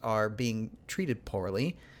games are being treated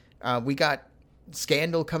poorly. We got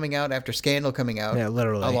scandal coming out after scandal coming out,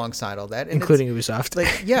 literally alongside all that, and including Ubisoft.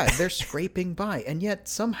 They're scraping by, and yet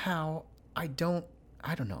somehow I don't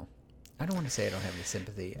know. I don't want to say I don't have any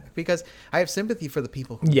sympathy because I have sympathy for the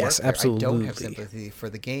people who work there. Absolutely. I don't have sympathy for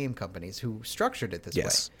the game companies who structured it this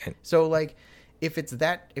way. So if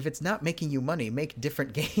it's not making you money, make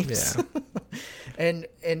different games. Yeah. and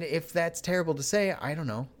if that's terrible to say, I don't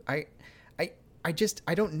know. I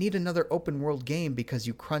don't need another open world game because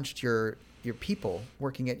you crunched your people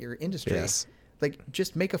working at your industry. Yes.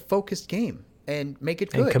 Just make a focused game and make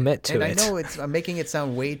it good. And commit to it. And I know I'm making it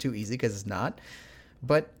sound way too easy because it's not.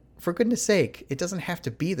 But for goodness sake, it doesn't have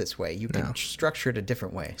to be this way. You can structure it a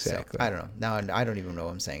different way. Exactly. So I don't know. Now I don't even know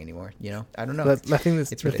what I'm saying anymore. I don't know. I think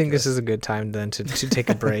this is a good time then to take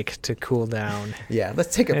a break to cool down. Yeah,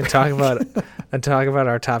 let's take a break. And talk about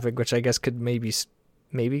our topic, which I guess could maybe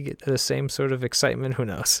get the same sort of excitement. Who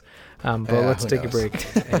knows? But let's take a break,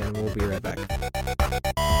 and we'll be right back.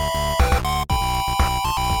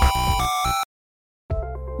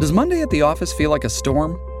 Does Monday at the office feel like a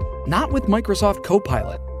storm? Not with Microsoft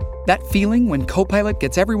Copilot. That feeling when Copilot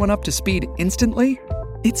gets everyone up to speed instantly?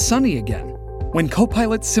 It's sunny again. When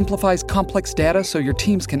Copilot simplifies complex data so your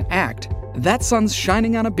teams can act, that sun's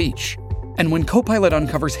shining on a beach. And when Copilot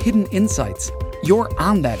uncovers hidden insights, you're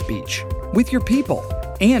on that beach with your people,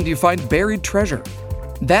 and you find buried treasure.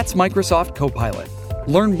 That's Microsoft Copilot.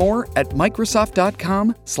 Learn more at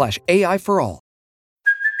Microsoft.com/AI for all.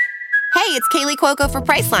 Hey, it's Kaylee Cuoco for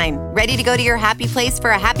Priceline. Ready to go to your happy place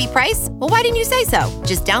for a happy price? Well, why didn't you say so?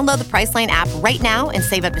 Just download the Priceline app right now and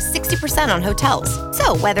save up to 60% on hotels.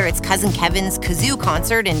 So whether it's Cousin Kevin's Kazoo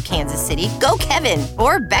Concert in Kansas City, go Kevin,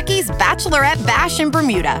 or Becky's Bachelorette Bash in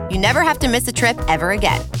Bermuda, you never have to miss a trip ever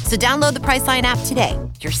again. So download the Priceline app today.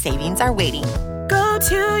 Your savings are waiting. Go to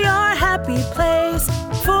your happy place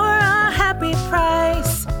for a happy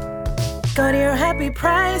price. Go to your happy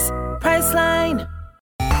price, Priceline.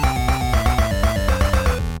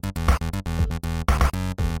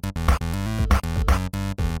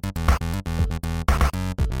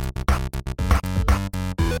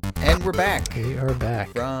 And we're back. We are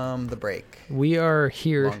back From the break. We are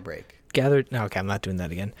here. Long break. Gathered. No, okay, I'm not doing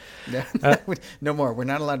that again. No more. We're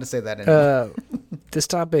not allowed to say that anymore. This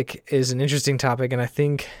topic is an interesting topic, and I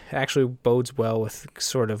think actually bodes well with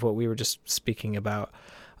sort of what we were just speaking about.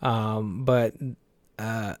 But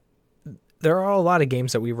there are a lot of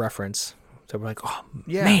games that we reference that we're like, oh,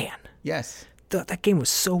 man. Yes. That game was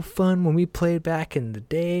so fun when we played back in the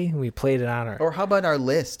day. We played it on our... Or how about our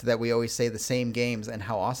list that we always say the same games and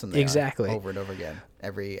how awesome they Exactly. are over and over again,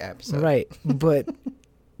 every episode. Right. But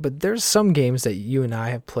there's some games that you and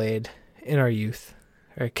I have played in our youth,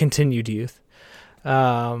 or continued youth,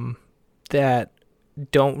 that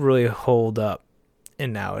don't really hold up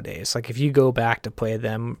in nowadays. Like if you go back to play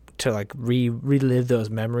them to like relive those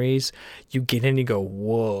memories, you get in and you go,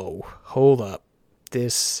 whoa, hold up.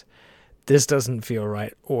 This doesn't feel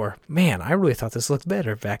right. Or, man, I really thought this looked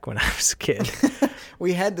better back when I was a kid.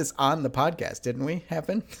 We had this on the podcast, didn't we?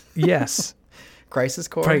 Happen? Yes. Crisis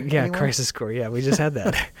Core? Yeah, anyone? Crisis Core. Yeah, we just had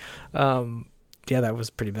that. Yeah, that was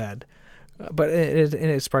pretty bad. But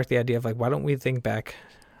it sparked the idea of like, why don't we think back?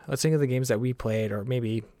 Let's think of the games that we played, or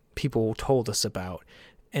maybe people told us about,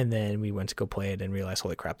 and then we went to go play it and realized,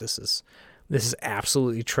 holy crap, this is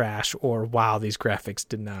absolutely trash. Or wow, these graphics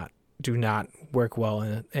do not work well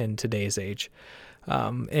in today's age.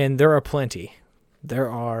 And there are plenty. There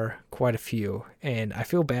are quite a few, and I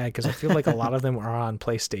feel bad because I feel like a lot of them are on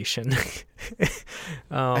PlayStation.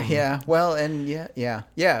 Yeah, well, and yeah,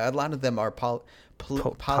 a lot of them are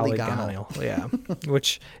polygonal. Yeah,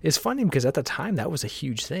 which is funny because at the time that was a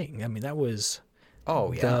huge thing. I mean, that was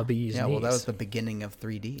the bee's knees. Well, that was the beginning of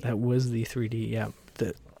 3D. That was the 3D. Yeah,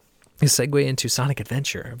 the segue into Sonic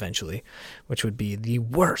Adventure eventually, which would be the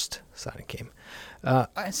worst Sonic game.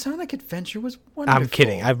 Sonic Adventure was wonderful. I'm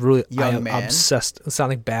kidding. I'm obsessed.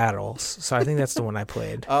 Sonic Battles. So I think that's the one I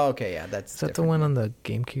played. Oh, okay, yeah, Is that the one on the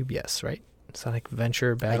GameCube? Yes, right? Sonic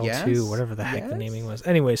Adventure Battle 2, whatever the heck the naming was.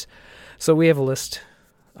 Anyways, so we have a list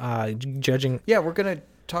judging. Yeah, we're going to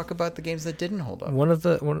talk about the games that didn't hold up. We're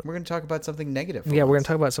going to talk about something negative. Yeah, we're going to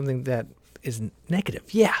talk about something that is negative.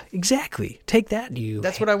 Yeah, exactly. Take that, you.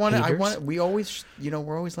 That's what I want. We always,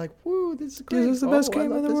 we're always like, "Woo, this is great. This is the best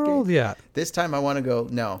game in the world." Game. Yeah. This time I want to go.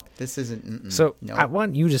 No, this isn't. So no. I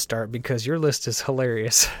want you to start because your list is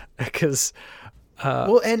hilarious. Because.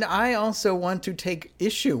 Well, and I also want to take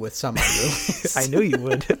issue with some of you. I knew you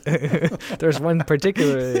would. There's one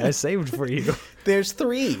particularly I saved for you. There's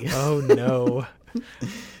 3. Oh no.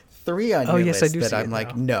 3 on your list I do that see I'm it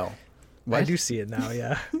like, now. no. What? I do see it now,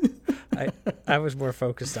 yeah. I was more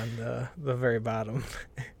focused on the very bottom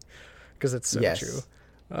because it's so true.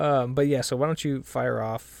 But yeah, so why don't you fire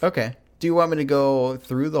off? Okay. Do you want me to go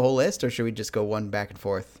through the whole list, or should we just go one back and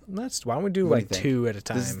forth? Why don't we do like 2 at a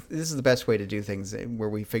time? This is the best way to do things, where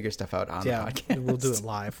we figure stuff out on the podcast. We'll do it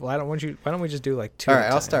live. Well, why don't we just do like 2? All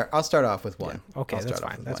right, I'll start off with one. Yeah. Okay, that's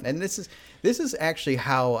fine. And this is actually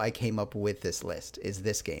how I came up with this list. Is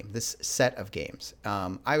this game, this set of games?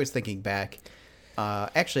 I was thinking back,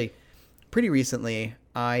 actually, pretty recently.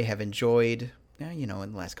 I have enjoyed, in the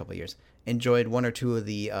last couple of years, enjoyed 1 or 2 of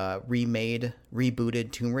the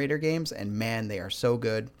rebooted Tomb Raider games, and man, they are so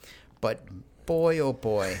good. But boy, oh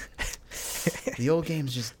boy, the old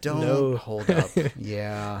games just don't hold up.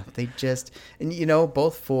 Yeah, they just, and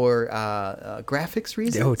both for graphics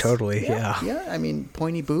reasons. Oh, totally. Yeah. Yeah. I mean,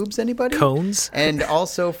 pointy boobs. Anybody? Cones. And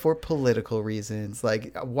also for political reasons.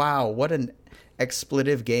 Like, wow, what an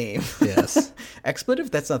expletive game. Yes.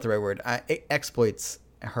 Expletive? That's not the right word. It exploits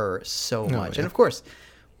her so much, and of course.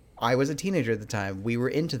 I was a teenager at the time. We were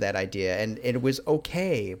into that idea, and it was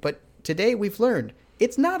okay. But today we've learned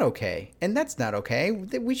it's not okay, and that's not okay.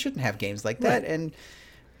 We shouldn't have games like that. Right. And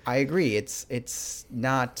I agree. It's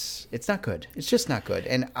not good. It's just not good.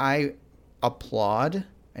 And I applaud.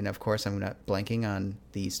 And of course, I'm not blanking on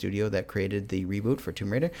the studio that created the reboot for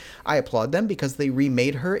Tomb Raider. I applaud them because they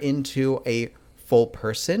remade her into a full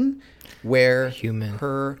person, where Human.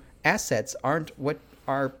 her assets aren't what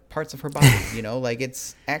are parts of her body. Like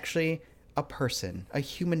it's actually a person, a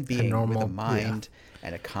human being with a mind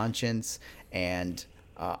and a conscience and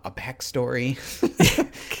a backstory.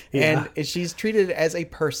 And she's treated as a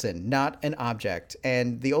person, not an object.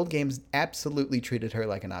 And the old games absolutely treated her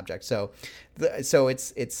like an object. So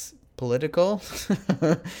it's political.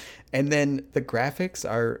 And then the graphics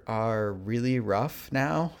are really rough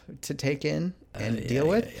now to take in and deal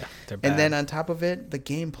with. Yeah. They're bad. And then on top of it, the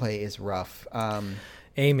gameplay is rough.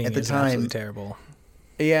 Aiming at the is time, absolutely terrible.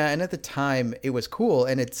 Yeah, and at the time it was cool,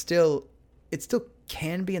 and it still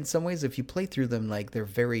can be in some ways if you play through them. Like, they're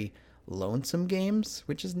very lonesome games,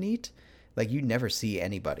 which is neat. Like, you never see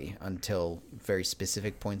anybody until very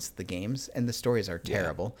specific points of the games, and the stories are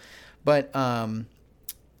terrible. But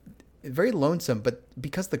very lonesome. But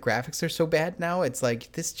because the graphics are so bad now, it's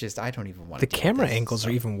like, this just, I don't even want to. The camera angles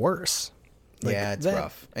are even worse. Like, yeah, it's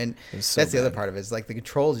rough. And so that's the other bad. part of it, is like the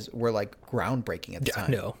controls were like groundbreaking at the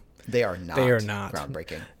time. No. They are not. They are not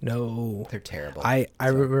groundbreaking. No, They're terrible. I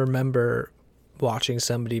remember watching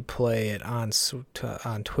somebody play it on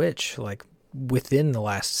Twitch, like within the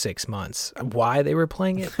last 6 months. Why they were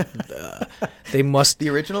playing it? They must. The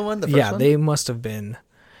original one, the first one? They must have been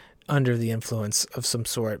under the influence of some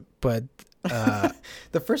sort. But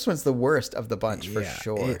the first one's the worst of the bunch for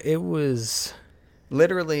sure. It was.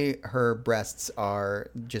 Literally, her breasts are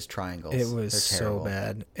just triangles. It was They're so terrible.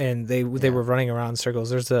 bad, and they were running around in circles.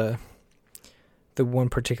 There's the one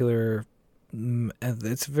particular,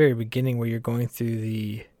 it's the very beginning where you're going through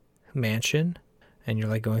the mansion, and you're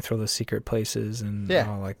like going through all the secret places and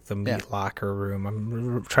like the meat locker room.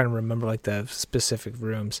 I'm trying to remember like the specific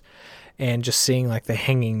rooms, and just seeing like the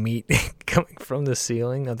hanging meat coming from the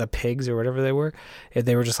ceiling of the pigs or whatever they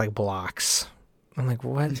were just like blocks. I'm like,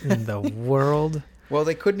 what in the world? Well,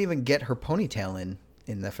 they couldn't even get her ponytail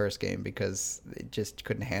in the first game because it just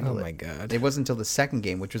couldn't handle it. Oh my God. It wasn't until the second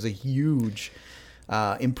game, which was a huge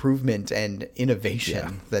improvement and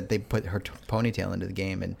innovation, that they put her ponytail into the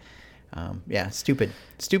game. And stupid.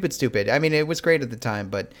 I mean, it was great at the time,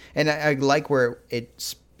 but I like where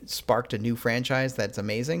it sparked a new franchise that's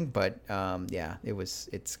amazing, but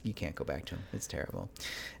you can't go back to them. It's terrible.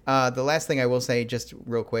 The last thing I will say, just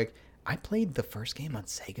real quick, I played the first game on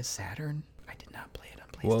Sega Saturn. I did not play it on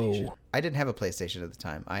PlayStation. Whoa. I didn't have a PlayStation at the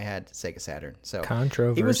time. I had Sega Saturn. So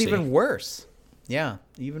Controversy. It was even worse. Yeah,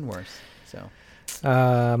 even worse. So.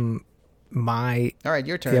 All right,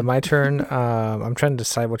 your turn. Yeah, my turn. I'm trying to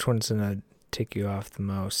decide which one's gonna tick you off the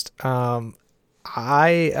most. The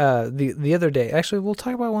other day, actually, we'll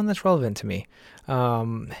talk about one that's relevant to me.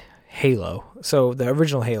 Halo. So the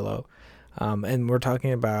original Halo, and we're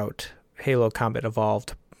talking about Halo Combat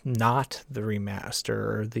Evolved, not the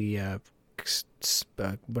remaster or the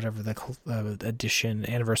whatever the edition,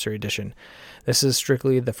 anniversary edition. This is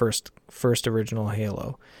strictly the first original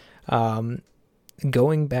Halo.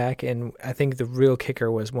 Going back, and I think the real kicker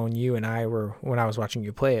was when I was watching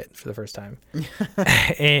you play it for the first time,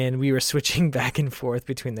 and we were switching back and forth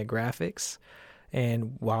between the graphics.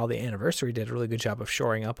 And while the anniversary did a really good job of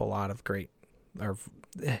shoring up a lot of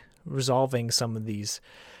resolving some of these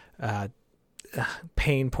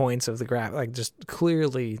pain points of the graph, like just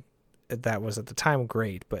clearly that was at the time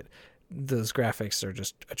great, but those graphics are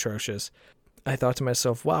just atrocious. I thought to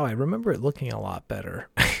myself, wow, I remember it looking a lot better.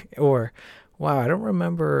 Or, wow, I don't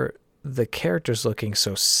remember the characters looking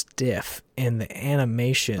so stiff and the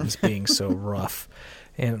animations being so rough.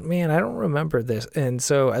 And man, I don't remember this. And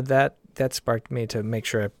so that sparked me to make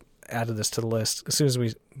sure I added this to the list. As soon as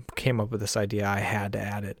we came up with this idea, I had to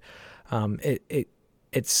add it.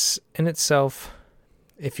 It's in itself,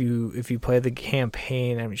 if you play the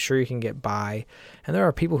campaign, I'm sure you can get by. And there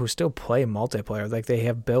are people who still play multiplayer. Like, they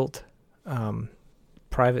have built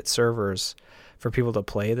private servers for people to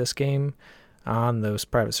play this game on those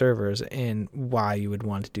private servers. And why you would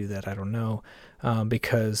want to do that, I don't know.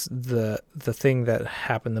 Because the thing that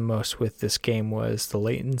happened the most with this game was the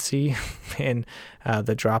latency and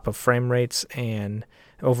the drop of frame rates, and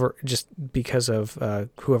just because of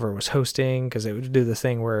whoever was hosting, because it would do the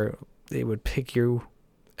thing where it would pick you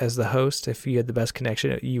as the host. If you had the best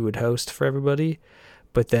connection, you would host for everybody,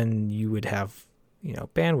 but then you would have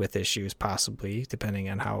bandwidth issues possibly, depending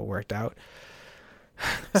on how it worked out.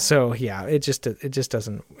 So yeah, it just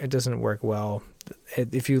doesn't work well.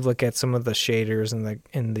 If you look at some of the shaders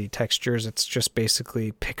and the textures, it's just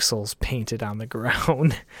basically pixels painted on the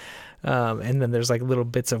ground, and then there's like little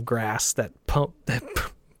bits of grass that pump.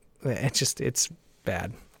 It's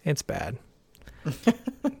bad. It's bad.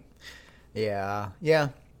 Yeah.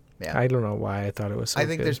 I don't know why I thought it was so I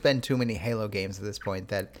think good. there's been too many Halo games at this point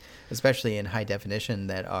that, especially in high definition,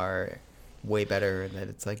 that are way better. That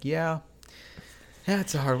it's like, yeah,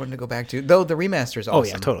 it's a hard one to go back to. Though the remaster is awesome. Oh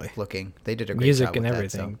yeah, totally. Looking, they did a great music job and with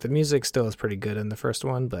everything. That, so. The music still is pretty good in the first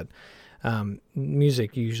one, but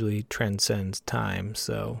music usually transcends time,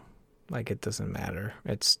 so like it doesn't matter.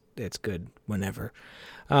 It's good whenever.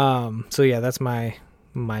 So yeah, that's my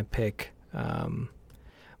pick.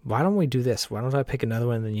 Why don't we do this? Why don't I pick another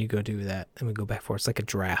one and then you go do that and we go back for it? It's like a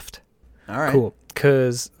draft. All right. Cool.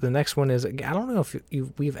 Because the next one is, I don't know if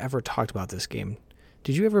we've ever talked about this game.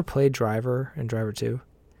 Did you ever play Driver and Driver 2?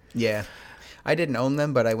 Yeah. I didn't own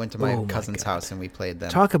them, but I went to my cousin's house and we played them.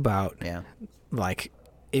 Talk about, like,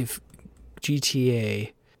 if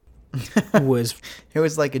GTA was... It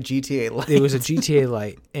was like a GTA Lite. It was a GTA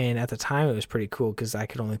Lite, and at the time it was pretty cool because I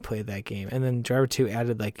could only play that game. And then Driver 2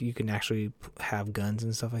 added, like, you can actually have guns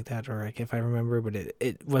and stuff like that, or like, if I remember, but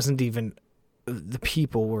it wasn't even... The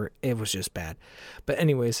people were... It was just bad. But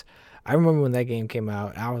anyways, I remember when that game came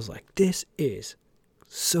out, I was like, this is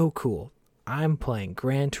so cool. I'm playing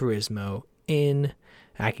Gran Turismo in...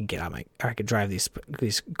 I can get out I could drive these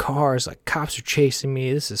cars, like cops are chasing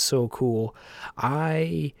me. This is so cool.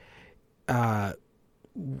 I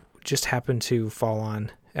just happened to fall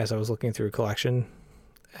on, as I was looking through a collection,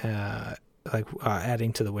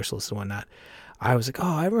 adding to the wish list and whatnot. I was like,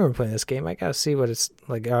 oh, I remember playing this game. I gotta see what it's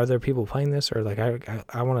like. Are there people playing this, or like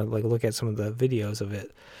I want to like look at some of the videos of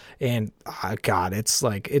it. And God, it's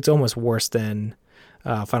like it's almost worse than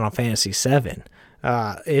Final Fantasy VII.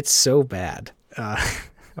 It's so bad.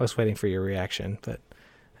 I was waiting for your reaction, but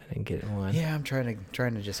I didn't get one. Yeah, I'm trying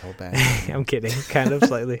to just hold back. I'm kidding, kind of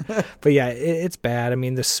slightly, but yeah, it's bad. I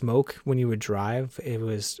mean, the smoke when you would drive, it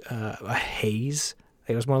was a haze.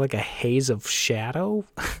 It was more like a haze of shadow,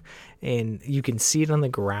 and you can see it on the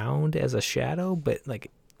ground as a shadow, but like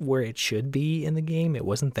where it should be in the game, it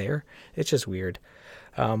wasn't there. It's just weird.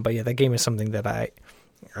 But yeah, that game is something that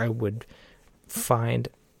I would find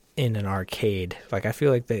in an arcade. Like I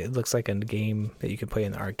feel like it looks like a game that you could play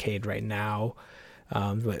in the arcade right now.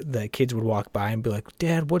 The kids would walk by and be like,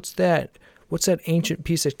 "Dad, what's that? What's that ancient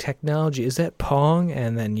piece of technology? Is that Pong?"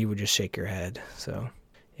 And then you would just shake your head. So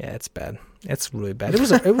yeah, it's bad. It's really bad. It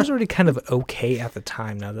was already kind of okay at the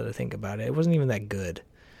time. Now that I think about it, it wasn't even that good,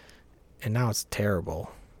 and now it's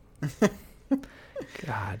terrible.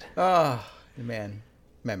 God. Oh man,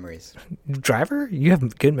 memories. Driver? You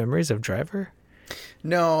have good memories of Driver?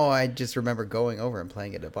 No, I just remember going over and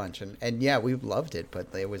playing it a bunch, and yeah, we loved it. But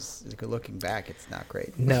it was looking back, it's not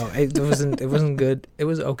great. No, it wasn't. It wasn't good. It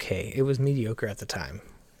was okay. It was mediocre at the time.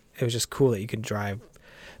 It was just cool that you could drive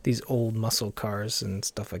these old muscle cars and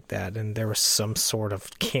stuff like that, and there was some sort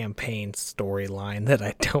of campaign storyline that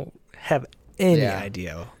I don't have any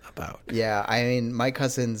idea about. Yeah, I mean, my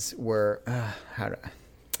cousins were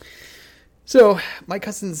So my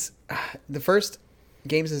cousins, the first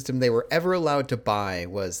game system they were ever allowed to buy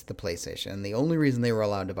was the PlayStation. And the only reason they were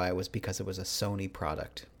allowed to buy it was because it was a Sony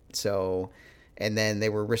product. So, and then they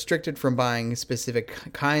were restricted from buying specific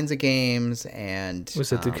kinds of games. And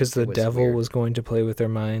was it because the devil was going to play with their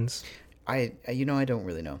minds? I don't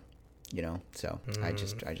really know. So I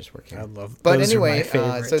just work here. I love. But those anyway, are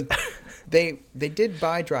my so they did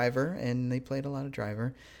buy Driver, and they played a lot of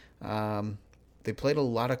Driver. They played a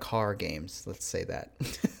lot of car games. Let's say that.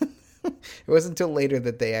 It wasn't until later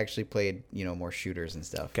that they actually played, more shooters and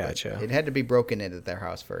stuff. Gotcha. But it had to be broken into their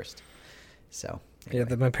house first. So anyway.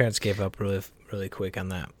 Yeah, my parents gave up really, really quick on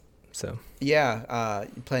that. So yeah,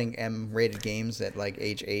 playing M-rated games at like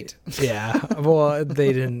age 8. Yeah, well,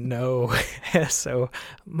 they didn't know. So,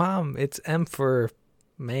 Mom, it's M for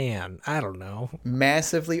man. I don't know.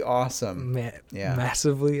 Massively awesome. Yeah,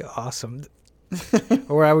 massively awesome.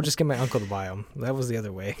 Or I would just get my uncle to buy them. That was the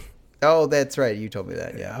other way. Oh, that's right. You told me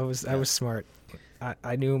that. Yeah, I was smart.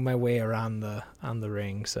 I knew my way around on the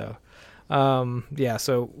ring. So, yeah.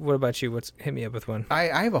 So, what about you? Hit me up with one. I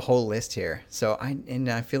have a whole list here. So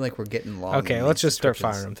I feel like we're getting long. Okay, let's just start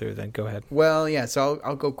firing them through. Then go ahead. Well, yeah. So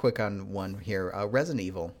I'll go quick on one here. Resident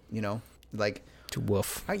Evil. Like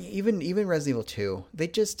woof. Even Resident Evil 2. They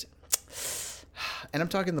just, and I'm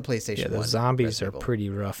talking the PlayStation. Yeah, the 1 zombies are pretty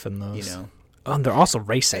rough in those. And they're also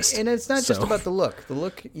racist. And it's not just about the look. The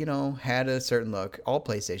look, had a certain look. All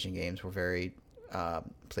PlayStation games were very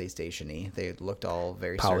PlayStation-y. They looked all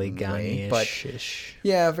very certain way, polygon-ish.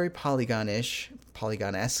 Yeah, very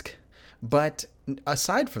polygon-esque. But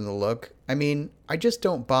aside from the look, I mean, I just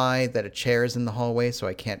don't buy that a chair is in the hallway, so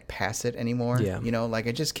I can't pass it anymore. Yeah. You know, like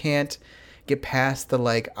I just can't get past the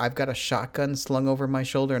like I've got a shotgun slung over my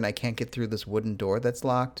shoulder and I can't get through this wooden door that's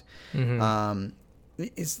locked.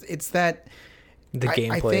 It's that The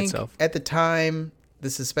gameplay I think itself. at the time the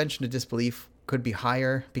suspension of disbelief could be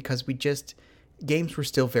higher because games were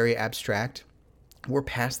still very abstract. We're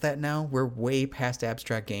past that now. We're way past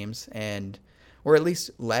abstract games, or at least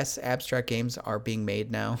less abstract games are being made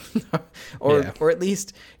now. or at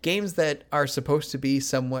least games that are supposed to be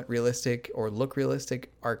somewhat realistic or look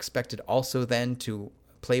realistic are expected also then to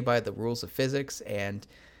play by the rules of physics, and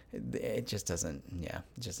it just doesn't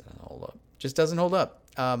hold up. Just doesn't hold up.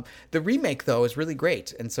 The remake, though, is really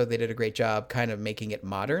great, and so they did a great job kind of making it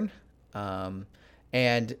modern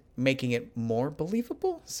and making it more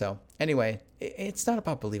believable. So anyway, it's not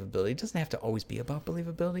about believability. It doesn't have to always be about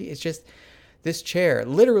believability. It's just this chair.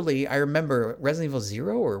 Literally, I remember Resident Evil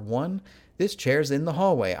 0 or 1, this chair's in the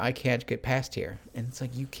hallway. I can't get past here. And it's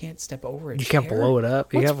like, you can't step over it. You can't blow it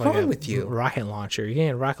up. What's you have wrong like a with you? rocket launcher. You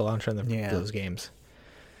can't rocket launcher in those games.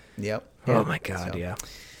 Yep. Oh my God, So, yeah.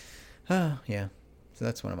 yeah. So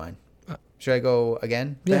that's one of mine. Should I go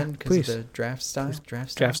again? Yeah, Because please. of the draft style?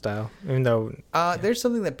 Draft style. Even though There's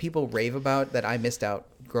something that people rave about that I missed out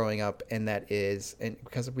growing up, and that is, and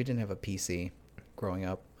because we didn't have a PC growing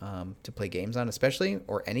up to play games on, especially,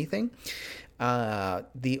 or anything,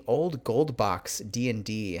 the old gold box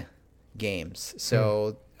D&D games.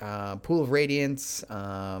 So Pool of Radiance,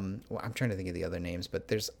 I'm trying to think of the other names, but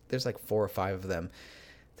there's like 4 or 5 of them.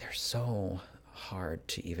 They're so hard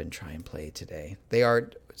to even try and play today. They are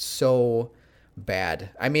so bad.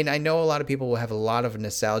 I mean, I know a lot of people will have a lot of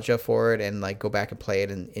nostalgia for it and like go back and play it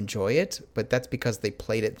and enjoy it, but that's because they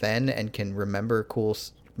played it then and can remember cool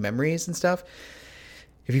memories and stuff.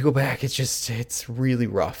 If you go back, it's really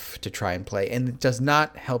rough to try and play, and it does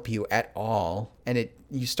not help you at all. And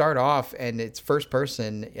you start off and it's first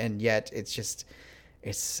person, and yet it's just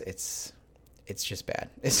bad.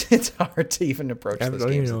 It's hard to even approach those games. I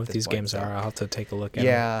don't even know what at these this point, games so. are. I'll have to take a look at them.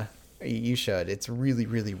 Yeah, you should. It's really,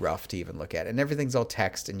 really rough to even look at. And everything's all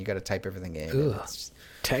text, and you got to type everything in.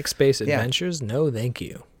 Text-based adventures? No, thank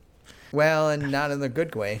you. Well, and not in the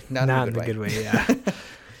good way. Not in the good way, yeah.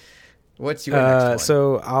 What's your next one?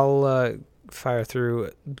 So I'll fire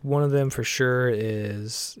through. One of them for sure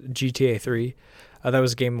is GTA 3. That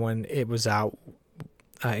was a game when it was out.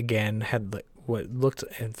 Again, had what looked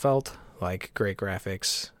and felt like great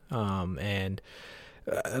graphics, and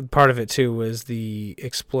part of it too was the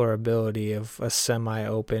explorability of a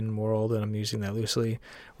semi-open world, and I'm using that loosely,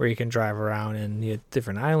 where you can drive around and you have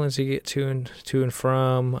different islands you get to and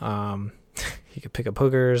from. You could pick up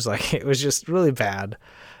hookers. Like, it was just really bad,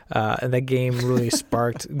 and that game really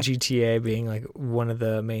sparked GTA being like one of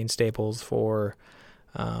the main staples for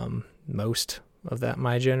most of that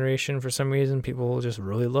my generation. For some reason, people just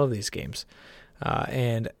really love these games,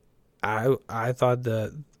 and I thought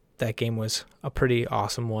that game was a pretty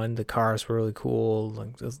awesome one. The cars were really cool.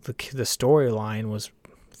 Like the storyline was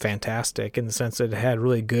fantastic in the sense that it had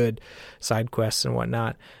really good side quests and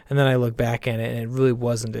whatnot. And then I look back at it, and it really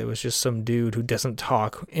wasn't. It was just some dude who doesn't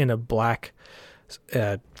talk in a black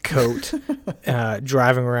coat,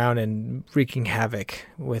 driving around and wreaking havoc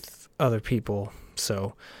with other people.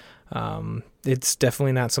 So it's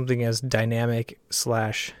definitely not something as dynamic /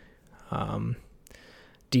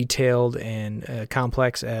 detailed and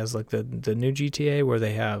complex as like the new GTA, where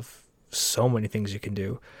they have so many things you can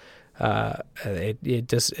do. It's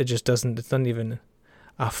not even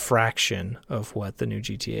a fraction of what the new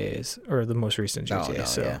GTA is, or the most recent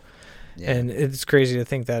GTA. Yeah. And it's crazy to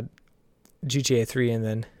think that GTA 3 and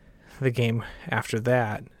then the game after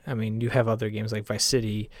that, I mean, you have other games like Vice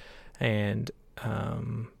City and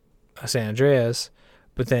San Andreas,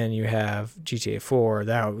 but then you have GTA 4.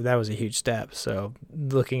 That was a huge step. So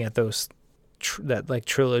looking at those that like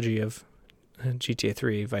trilogy of GTA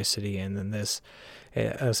 3, Vice City, and then this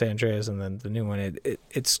San Andreas, and then the new one,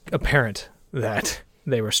 it's apparent that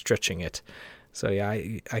they were stretching it. So yeah,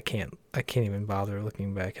 I can't even bother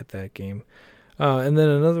looking back at that game. And then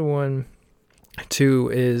another one too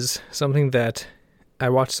is something that I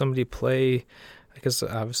watched somebody play, because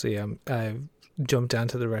obviously I've jumped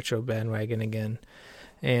onto the retro bandwagon again,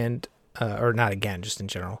 and or not again, just in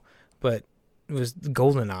general, but it was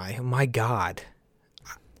GoldenEye. Oh my God.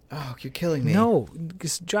 Oh, you're killing me. No,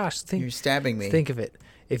 Josh, you're stabbing me. Think of it.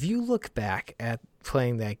 If you look back at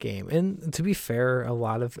playing that game, and to be fair, a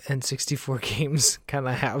lot of N64 games kind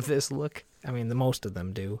of have this look. I mean, most of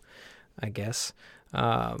them do. I guess.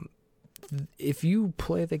 If you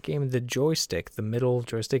play the game, the joystick, the middle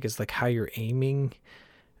joystick is like how you're aiming.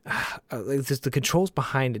 The controls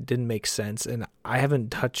behind it didn't make sense, and I haven't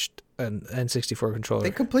touched an N64 controller.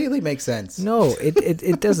 They completely make sense. No,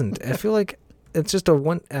 it doesn't. I feel like it's just I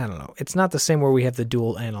don't know. It's not the same where we have the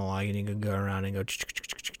dual analog and you can go around and go,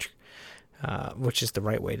 which is the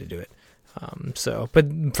right way to do it.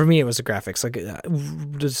 But for me, it was the graphics. Like,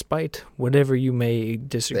 despite whatever you may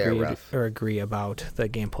disagree or agree about the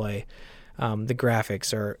gameplay, the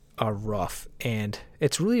graphics are rough, and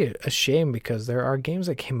it's really a shame because there are games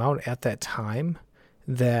that came out at that time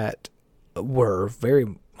that were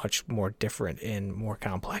very much more different and more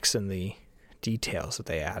complex in the details that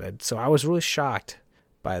they added. So I was really shocked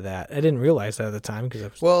by that. I didn't realize that at the time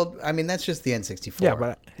because well, I mean, that's just the N64. Yeah,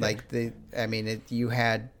 but you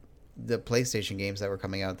had the PlayStation games that were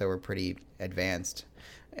coming out that were pretty advanced,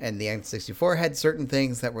 and the N64 had certain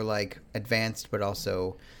things that were like advanced, but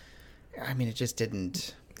also, I mean, it just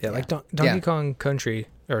didn't. Yeah, like Donkey Kong Country,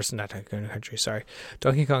 or not Donkey Kong Country, sorry,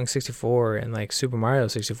 Donkey Kong 64 and like Super Mario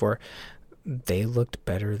 64, they looked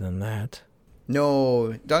better than that.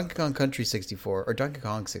 No, Donkey Kong Country 64, or Donkey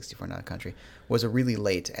Kong 64, not Country, was a really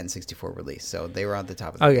late N64 release, so they were on the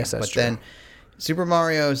top of the game. Yes, that's true. But then Super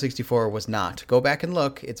Mario 64 was not. Go back and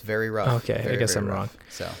look. It's very rough. Okay, very, I guess very I'm rough. wrong.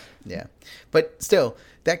 So, yeah. But still,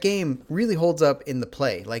 that game really holds up in the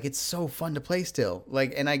play. Like, it's so fun to play still.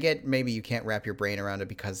 Like, and I get maybe you can't wrap your brain around it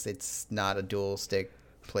because it's not a dual stick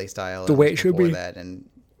play style. The way it should be. That, and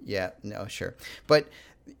yeah, no, sure. But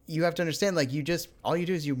you have to understand, like, all you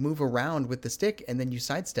do is you move around with the stick and then you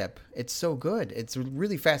sidestep. It's so good. It's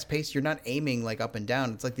really fast paced. You're not aiming like up and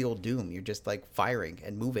down. It's like the old Doom. You're just like firing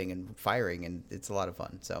and moving and firing, and it's a lot of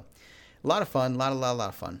fun. So a lot of fun, a lot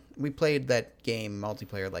of fun. We played that game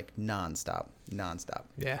multiplayer like nonstop.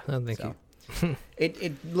 Yeah, no, thank you.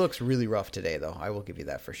 It looks really rough today, though. I will give you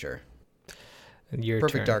that for sure. Your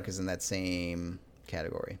Perfect turn. Dark is in that same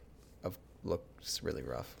category of looks really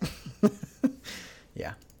rough.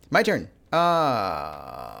 Yeah. My turn.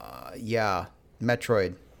 Yeah.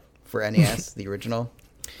 Metroid for NES, the original.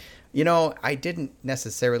 You know, I didn't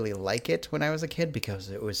necessarily like it when I was a kid because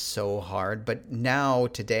it was so hard. But now,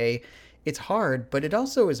 today, it's hard, but it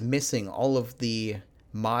also is missing all of the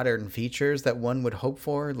modern features that one would hope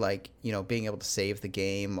for, like, you know, being able to save the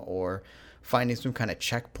game or finding some kind of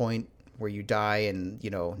checkpoint where you die and, you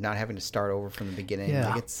know, not having to start over from the beginning. Yeah.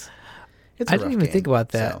 Like, it's I didn't even think about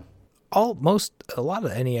that. So. A lot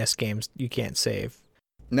of NES games you can't save.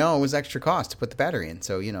 No, it was extra cost to put the battery in,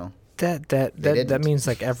 so you know. That means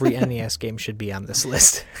like every NES game should be on this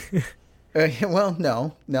list. Well,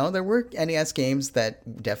 no, there were NES games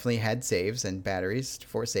that definitely had saves and batteries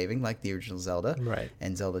for saving, like the original Zelda, right,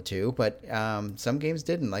 and Zelda 2. But some games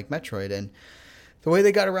didn't, like Metroid. And the way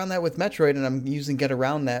they got around that with Metroid, and I'm using "get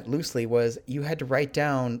around that" loosely, was you had to write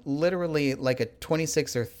down literally like a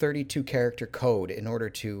 26 or 32 character code in order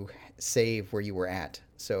to save where you were at.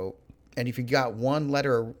 So, and if you got one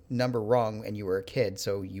letter or number wrong and you were a kid,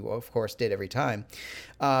 so you of course did every time,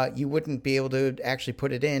 you wouldn't be able to actually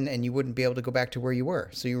put it in, and you wouldn't be able to go back to where you were.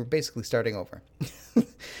 So you were basically starting over.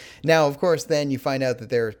 Now, of course, then you find out that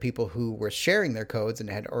there are people who were sharing their codes and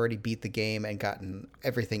had already beat the game and gotten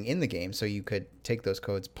everything in the game. So you could take those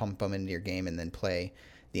codes, pump them into your game, and then play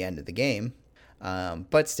the end of the game.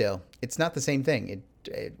 But still, it's not the same thing.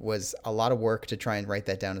 It was a lot of work to try and write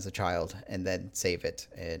that down as a child and then save it.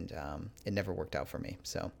 And it never worked out for me.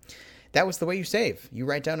 So that was the way you save. You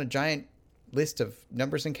write down a giant list of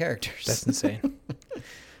numbers and characters. That's insane.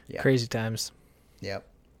 Yeah. Crazy times. Yep.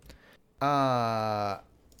 I'm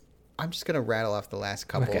just going to rattle off the last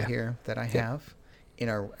couple here that I have in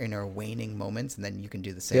our waning moments, and then you can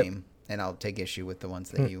do the same. And I'll take issue with the ones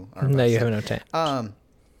that you are. No, you have no time.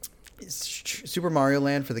 Super Mario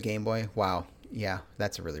Land for the Game Boy. Wow. Yeah,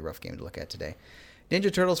 that's a really rough game to look at today.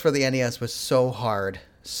 Ninja Turtles for the NES was so hard.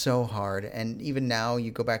 And even now, you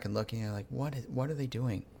go back and look, and you're like, what are they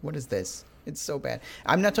doing? What is this? It's so bad.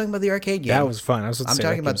 I'm not talking about the arcade game. That was fun. I'm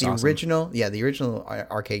talking about the original. Yeah, the original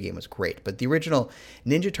arcade game was great. But the original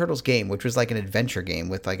Ninja Turtles game, which was like an adventure game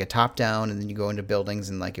with like a top down, and then you go into buildings,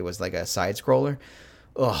 and like it was like a side scroller.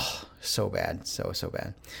 Oh, so bad. So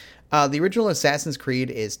bad. The original Assassin's Creed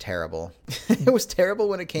is terrible. It was terrible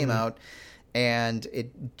when it came out, and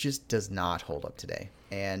it just does not hold up today.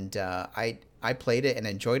 And I played it and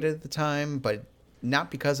enjoyed it at the time, but not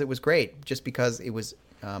because it was great, just because it was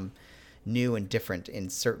new and different in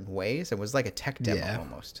certain ways. It was like a tech demo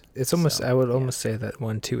almost. It's almost, I would almost say that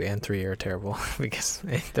 1, 2, and 3 are terrible because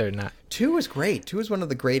they're not. 2 is great. 2 is one of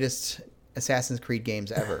the greatest Assassin's Creed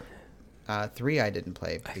games ever. 3 I didn't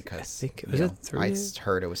play because I think it was it 3. I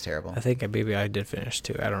heard it was terrible. I think maybe I did finish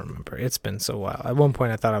 2. I don't remember. It's been so while. At one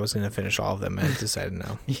point, I thought I was going to finish all of them, and I decided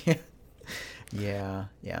no. Yeah.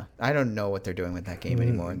 I don't know what they're doing with that game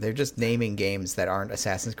anymore. They're just naming games that aren't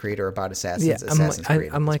Assassin's Creed or about assassins. Yeah, Assassin's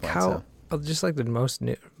Creed. I'm like, how? Just like the most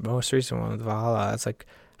recent one with Valhalla. It's like,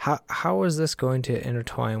 how is this going to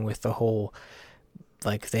intertwine with the whole?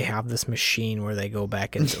 Like they have this machine where they go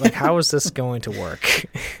back into like how is this going to work?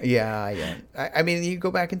 Yeah. I mean, you go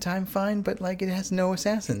back in time, fine, but like it has no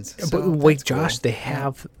assassins. So but wait, Josh, cool. they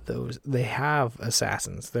have those. They have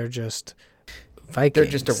assassins. They're just Vikings.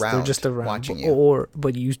 They're just around watching you.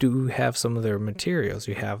 But you do have some of their materials.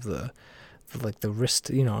 You have the wrist,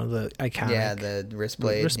 the iconic. Yeah, the wrist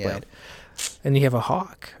blade. And you have a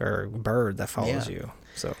hawk or bird that follows you.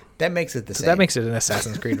 So that makes it the same. That makes it an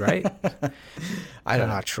Assassin's Creed, right? I don't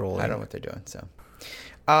know. Trolling. I don't know what they're doing. So,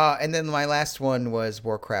 and then my last one was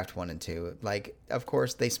Warcraft 1 and 2. Like, of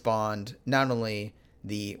course, they spawned not only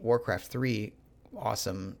the Warcraft 3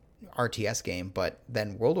 awesome RTS game, but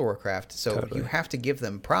then World of Warcraft. So you have to give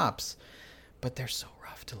them props, but they're so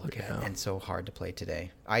rough to look at and so hard to play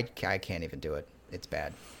today. I can't even do it. It's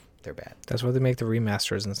bad. They're bad. That's why they make the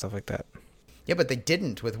remasters and stuff like that. Yeah, but they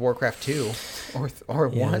didn't with Warcraft 2 or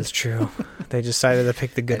 1. Yeah, that's true. They decided to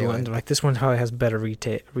pick the good one. They're like, this one probably has better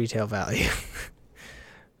retail value.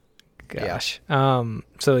 Gosh. Yeah.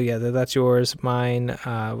 So yeah, that's yours. Mine,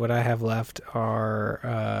 what I have left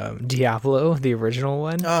are Diablo, the original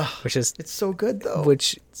one, which is it's so good though. Good.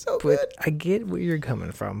 I get where you're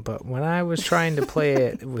coming from, but when I was trying to play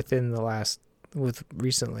it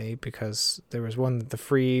recently, because there was one the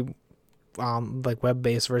free like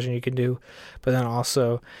web-based version you can do, but then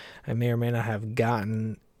also I may or may not have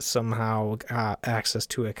gotten somehow access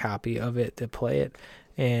to a copy of it to play it,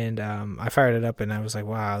 and I fired it up and I was like,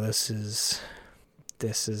 wow, this is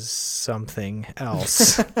something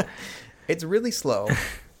else. It's really slow,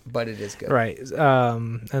 but it is good. Right.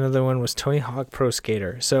 Another one was Tony Hawk Pro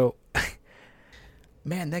Skater. So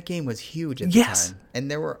man, that game was huge at the time, and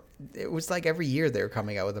it was like every year they were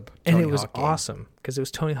coming out with a Tony Hawk game. And it was awesome because it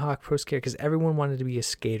was Tony Hawk Pro Skater because everyone wanted to be a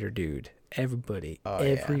skater dude. Everybody.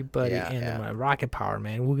 And Rocket Power,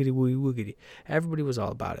 man. Woogity, woogity, woogity. Everybody was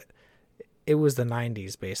all about it. It was the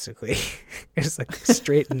 90s, basically. It was like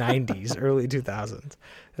straight 90s, early 2000s. It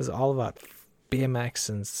was all about BMX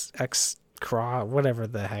and X, whatever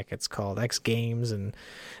the heck it's called, X Games. And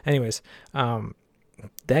anyways,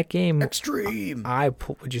 that game. Extreme.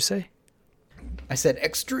 What'd you say? I said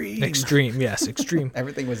extreme. Extreme, yes, extreme.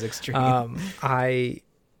 Everything was extreme.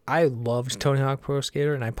 I loved Tony Hawk Pro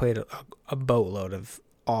Skater, and I played a boatload of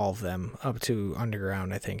all of them up to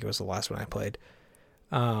Underground. I think it was the last one I played.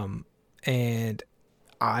 And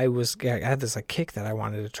I had this like kick that I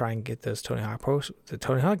wanted to try and get those Tony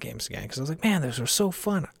Hawk games again because I was like, man, those were so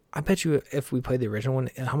fun. I bet you if we played the original one,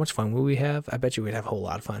 how much fun would we have? I bet you we'd have a whole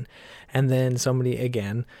lot of fun. And then somebody,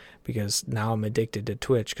 again, because now I'm addicted to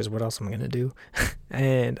Twitch, because what else am I going to do?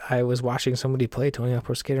 And I was watching somebody play Tony Hawk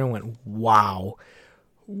Pro Skater and went, wow.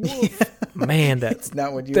 Man, that's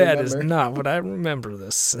not what you that remember. Is not what I remember.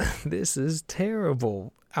 This is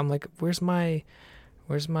terrible. I'm like, where's my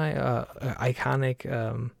iconic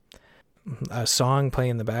a song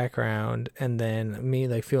playing in the background, and then me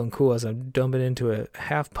like feeling cool as I'm dumping into a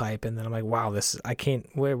half pipe, and then I'm like, wow, I can't,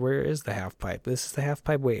 where is the half pipe? This is the half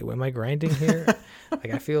pipe. Wait, am I grinding here?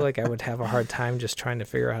 Like I feel like I would have a hard time just trying to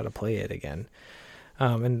figure out how to play it again.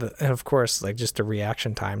 And of course, like just the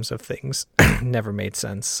reaction times of things never made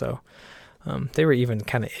sense. So they were even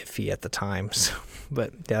kind of iffy at the time. So,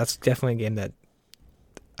 but yeah, that's definitely a game that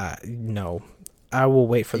no. I will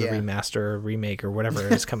wait for the remaster or remake or whatever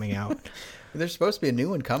is coming out. There's supposed to be a new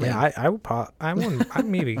one coming. Yeah, I'd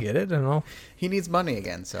maybe get it. I don't know. He needs money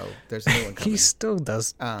again, so there's a new one coming. He still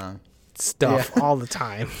does stuff all the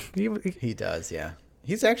time. He does, yeah.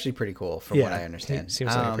 He's actually pretty cool from what I understand. He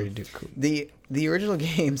seems like a pretty cool. The original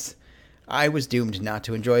games, I was doomed not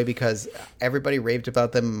to enjoy because everybody raved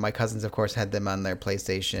about them. My cousins, of course, had them on their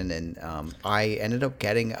PlayStation, and I ended up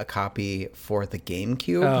getting a copy for the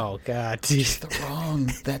GameCube. Oh God, that's the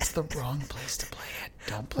wrong place to play it.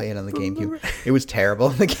 Don't play it on the GameCube. It was terrible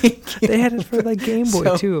on the GameCube. They had it for like Game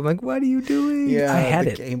Boy too. I'm like, what are you doing? Yeah, I had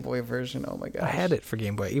the Game Boy version. Oh my gosh, I had it for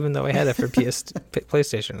Game Boy, even though I had it for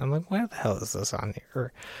PlayStation. I'm like, why the hell is this on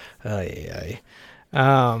here? And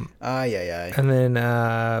then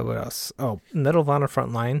what else? Oh, Medal of Honor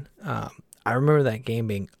Frontline. I remember that game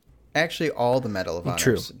being Actually, all the Medal of Honors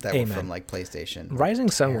True. that Amen. were from like PlayStation. Rising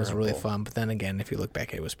Sun was really terrible. fun, but then again, if you look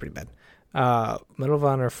back, it was pretty bad. Medal of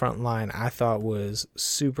Honor Frontline, I thought was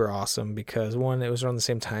super awesome because one, it was around the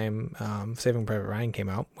same time Saving Private Ryan came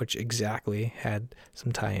out, which exactly had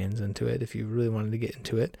some tie-ins into it if you really wanted to get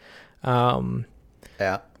into it.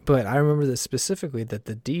 Yeah. But I remember this specifically that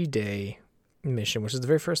the D-Day mission, which is the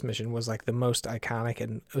very first mission, was like the most iconic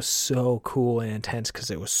and it was so cool and intense because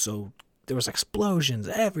it was so. There was explosions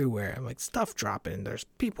everywhere. I'm like stuff dropping. There's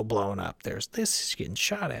people blowing up. There's this getting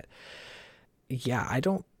shot at. Yeah, I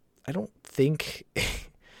don't think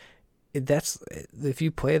that's if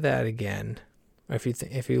you play that again, or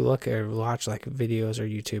if you look or watch like videos or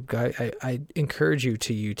YouTube, I encourage you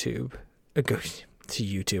to YouTube. Go to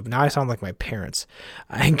YouTube. Now I sound like my parents.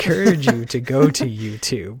 I encourage you to go to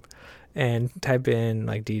YouTube and type in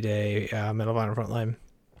like D-Day, Medal of Honor Frontline,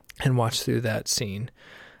 and watch through that scene.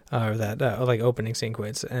 Or that like opening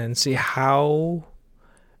sequence and see how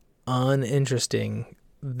uninteresting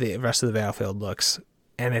the rest of the battlefield looks.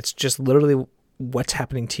 And it's just literally what's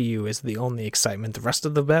happening to you is the only excitement. The rest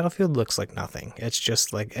of the battlefield looks like nothing. It's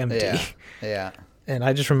just like empty. Yeah. And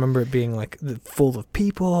I just remember it being like full of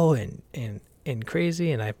people and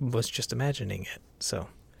crazy, and I was just imagining it. So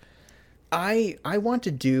I want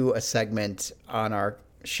to do a segment on our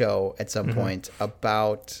show at some point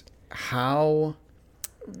about how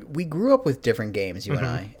we grew up with different games, you and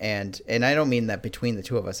I, and I don't mean that between the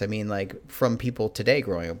two of us. I mean like from people today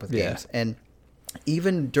growing up with games, and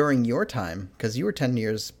even during your time, because you were 10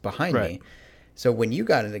 years behind me. So when you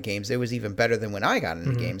got into games, it was even better than when I got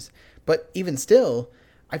into games. But even still,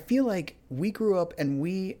 I feel like we grew up and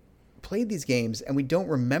we played these games and we don't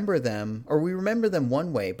remember them, or we remember them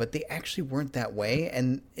one way, but they actually weren't that way.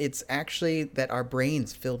 And it's actually that our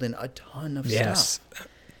brains filled in a ton of stuff.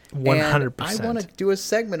 100%. I want to do a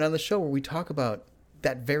segment on the show where we talk about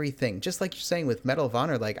that very thing. Just like you're saying with Medal of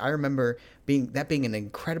Honor, like I remember being an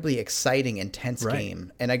incredibly exciting, intense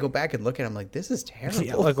game. And I go back and look at it, I'm like, this is terrible.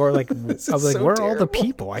 Yeah, like, or like, I was like, so where are all the terrible.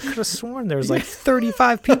 people? I could have sworn there was like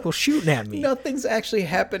 35 people shooting at me. Nothing's actually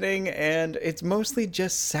happening, and it's mostly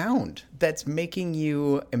just sound that's making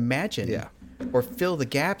you imagine or fill the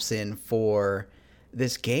gaps in for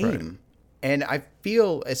this game. Right. And I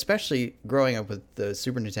feel, especially growing up with the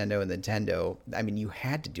Super Nintendo and Nintendo, I mean, you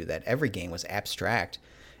had to do that. Every game was abstract,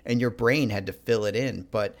 and your brain had to fill it in.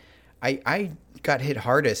 But I got hit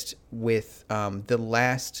hardest with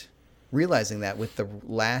realizing that with the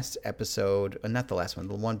last episode, not the last one,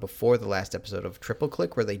 the one before the last episode of Triple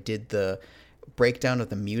Click, where they did the breakdown of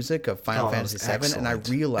the music of Final Fantasy VII, and I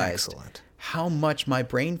realized how much my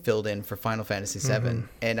brain filled in for Final Fantasy VII,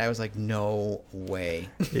 and I was like, no way.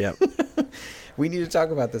 Yep. We need to talk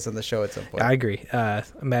about this on the show at some point. I agree.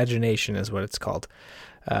 Imagination is what it's called.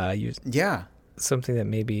 Something that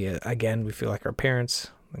maybe, again, we feel like our parents,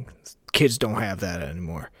 like, kids don't have that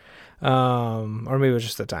anymore. Or maybe it was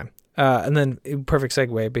just the time. And then perfect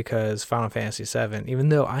segue, because Final Fantasy VII, even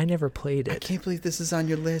though I never played it. I can't believe this is on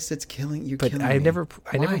your list. It's killing you. But I never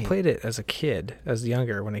played it as a kid, as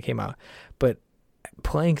younger when it came out. But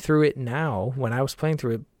playing through it now, when I was playing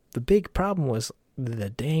through it, the big problem was the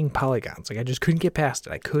dang polygons. Like I just couldn't get past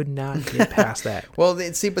it. I could not get past that. Well,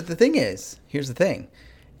 see, but the thing is, here's the thing.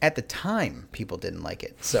 At the time, people didn't like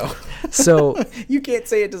it. So you can't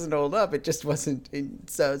say it doesn't hold up. It just wasn't. I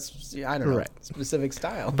don't know, specific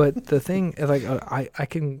style. But the thing, like, I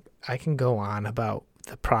can go on about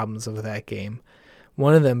the problems of that game.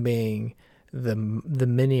 One of them being the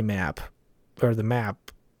mini map, or the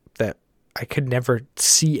map, that I could never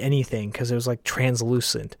see anything because it was like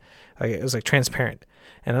translucent, like it was like transparent.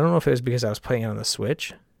 And I don't know if it was because I was playing it on the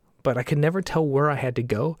Switch, but I could never tell where I had to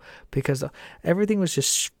go because everything was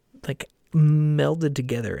just like melded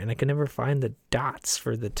together, and I could never find the dots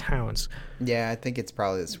for the towns. Yeah, I think it's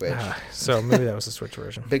probably the Switch. So maybe that was the Switch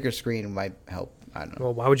version. Bigger screen might help. I don't know.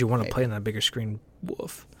 Well, why would you want to play on a bigger screen?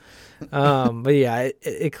 Woof. But yeah,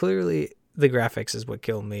 it clearly, the graphics is what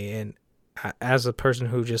killed me. And as a person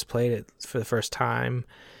who just played it for the first time,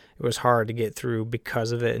 it was hard to get through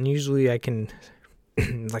because of it. And usually I can,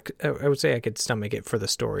 like, I would say I could stomach it for the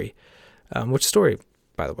story, which story,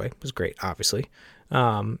 by the way, was great, obviously.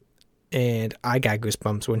 And I got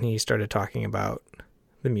goosebumps when he started talking about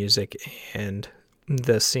the music and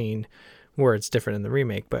the scene where it's different in the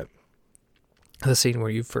remake, but the scene where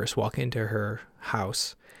you first walk into her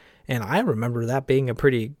house. And I remember that being a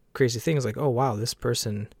pretty crazy thing. It's like, oh, wow, this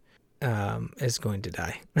person is going to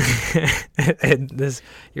die. And this,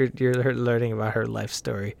 you're learning about her life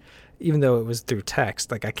story. Even though it was through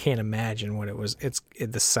text, like I can't imagine what it was.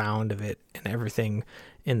 The sound of it and everything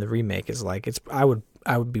in the remake is like, I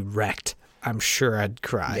would be wrecked I'm sure I'd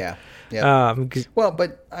cry. Yeah. Yeah. 'Cause- Well,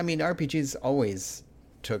 but I mean, RPGs always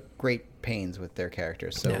took great pains with their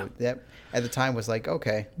characters, so that at the time was like,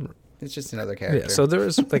 okay, it's just another character. Yeah, so there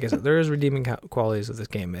is, like I said, there is redeeming qualities of this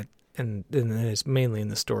game, and it's mainly in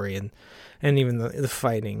the story, and even the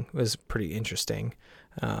fighting was pretty interesting,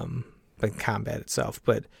 like combat itself.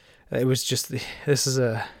 But it was just this is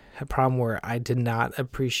a problem where I did not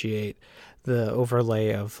appreciate the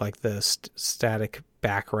overlay of like the static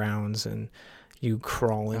backgrounds and you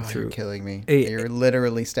crawling through. You're killing me. You're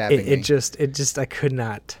literally stabbing me. It just I could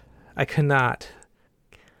not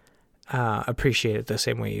appreciate it the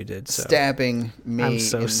same way you did. So. Stabbing me. I'm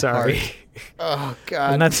so sorry. Heart. Oh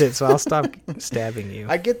God. And that's it. So I'll stop stabbing you.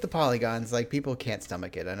 I get the polygons. Like, people can't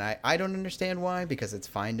stomach it, and I don't understand why, because it's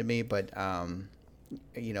fine to me. But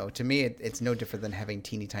to me, it's no different than having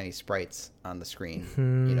teeny tiny sprites on the screen.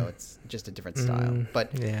 It's just a different style. But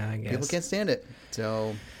yeah, I guess people can't stand it.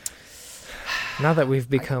 So. Now that we've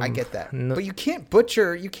become, I get that, but you can't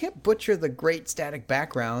butcher the great static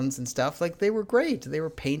backgrounds and stuff. Like, they were great, they were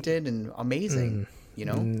painted and amazing.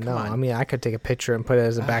 No, Come on. I mean, I could take a picture and put it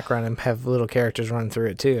as a background and have little characters run through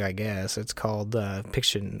it too. I guess it's called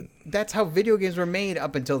fiction. That's how video games were made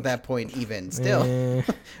up until that point. Even still,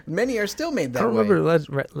 many are still made that way. I don't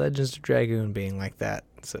remember Legends of Dragoon being like that.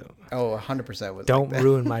 So 100% was. Don't like that.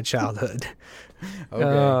 ruin my childhood. Okay.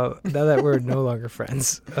 Now that we're no longer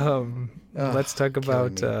friends, let's talk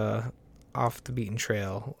about off the beaten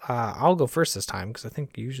trail. I'll go first this time because I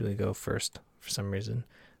think you usually go first for some reason.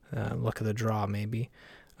 Luck of the draw, maybe.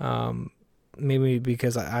 Maybe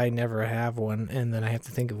because I never have one, and then I have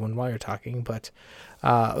to think of one while you're talking. But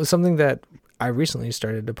it was something that I recently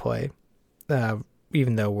started to play,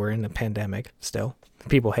 even though we're in a pandemic still.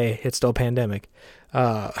 People, hey, it's still a pandemic.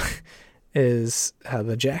 Is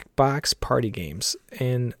the Jackbox party games,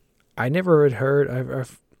 and I never had heard.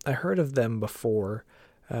 I heard of them before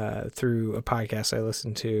through a podcast I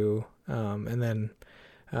listened to, and then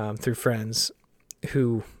through friends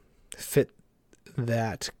who fit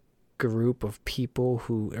that group of people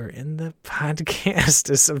who are in the podcast.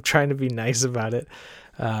 As I'm trying to be nice about it,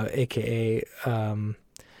 aka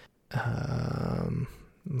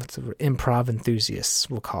what's the word? Improv enthusiasts,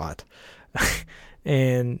 we'll call it.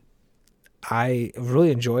 And I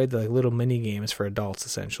really enjoyed the little mini games for adults,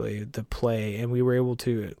 essentially, to play, and we were able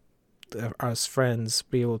to, as friends,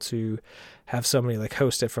 be able to have somebody like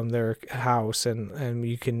host it from their house, and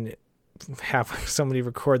you can have somebody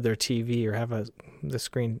record their TV or have the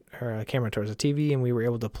screen or a camera towards the TV, and we were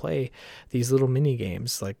able to play these little mini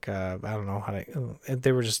games. Like I don't know how to.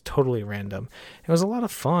 They were just totally random. It was a lot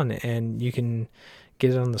of fun, and you can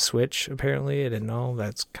get it on the Switch. Apparently, I didn't know.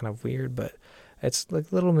 That's kind of weird, but it's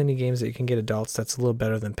like little mini games that you can get adults. That's a little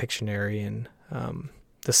better than Pictionary and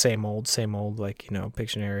the same old like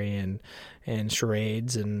Pictionary and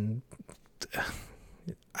charades and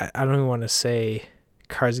I don't even want to say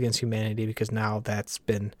Cards Against Humanity because now that's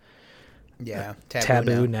been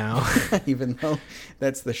taboo now. Even though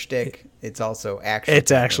that's the shtick, it's also actually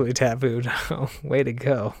actually taboo now. Way to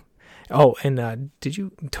go. Oh, and did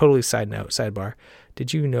you sidebar?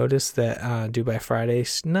 Did you notice that Due by Friday,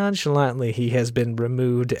 nonchalantly, he has been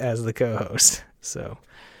removed as the co-host? So,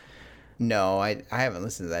 no, I haven't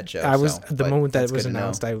listened to that show. The moment that it was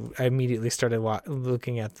announced, I immediately started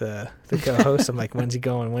looking at the co-host. I'm like, when's he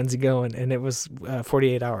going? And it was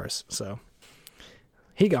 48 hours. So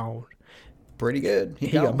he gone. Pretty good. He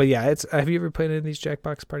gone. But yeah, have you ever played any of these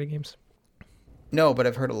Jackbox party games? No, but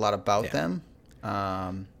I've heard a lot about them,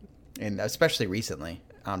 and especially recently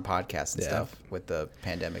on podcasts and stuff with the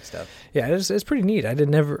pandemic stuff. Yeah, it's pretty neat. I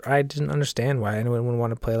didn't understand why anyone would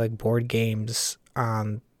want to play like board games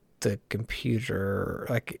on the computer.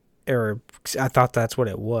 I thought that's what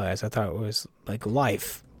it was. I thought it was like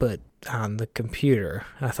life, but on the computer.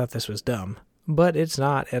 I thought this was dumb, but it's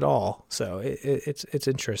not at all. So it's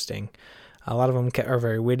interesting. A lot of them are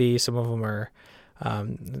very witty. Some of them are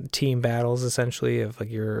team battles, essentially, of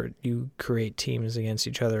like you create teams against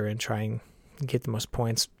each other and try and get the most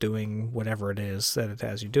points doing whatever it is that it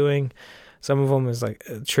has you doing. Some of them is like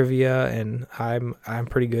trivia, and I'm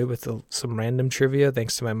pretty good with some random trivia,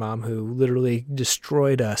 thanks to my mom, who literally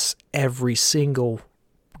destroyed us every single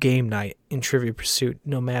game night in Trivia Pursuit,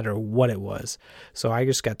 no matter what it was. So I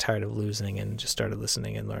just got tired of losing and just started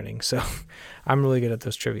listening and learning. So I'm really good at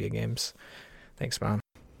those trivia games. Thanks, Mom.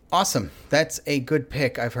 Awesome. That's a good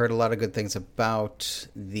pick. I've heard a lot of good things about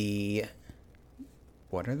the...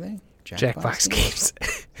 What are they? Jackbox games.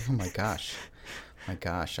 Oh my gosh. My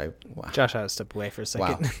gosh, wow. Josh had to step away for a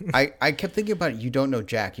second. Wow. I kept thinking about You Don't Know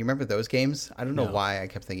Jack. You remember those games? I don't know No. why I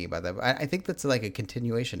kept thinking about that. But I think that's like a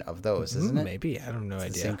continuation of those, isn't it? Maybe. I don't know. It's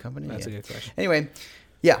idea. the same company? That's Yeah. a good question. Anyway,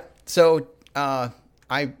 yeah. So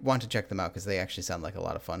I want to check them out because they actually sound like a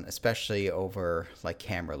lot of fun, especially over like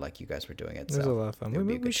camera, like you guys were doing it. It was so a lot of fun. it would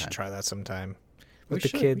be a We good should time. try that sometime We with the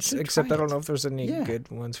should kids. Except try I don't it. know if there's any Yeah.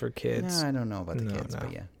 good ones for kids. Yeah, I don't know about the No, kids, no.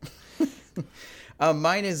 but yeah.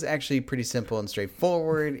 Mine is actually pretty simple and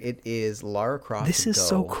straightforward. It is Lara Croft. This is Go.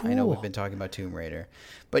 so I know we've cool. been talking about Tomb Raider,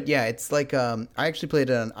 but yeah, it's like I actually played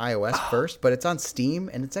it on iOS first, but it's on Steam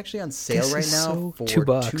and it's actually on sale This right is now so for $2,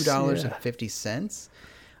 $2.50.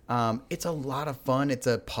 It's a lot of fun. It's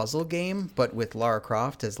a puzzle game, but with Lara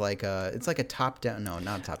Croft as like it's like a top down, no,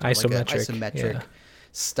 not top down, Isometric, like an isometric yeah.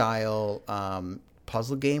 style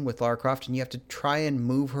puzzle game with Lara Croft, and you have to try and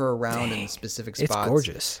move her around in specific spots. It's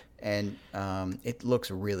gorgeous. And it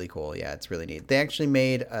looks really cool. Yeah, it's really neat. They actually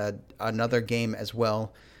made another game as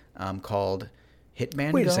well called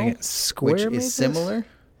Hitman Wait a Go, second, Square which made is this? similar.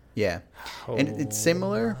 Yeah, and it's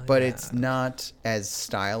similar, but it's not as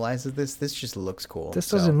stylized as this. This just looks cool. This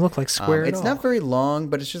doesn't look like Square at It's all. not very long,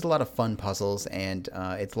 but it's just a lot of fun puzzles, and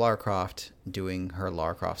it's Lara Croft doing her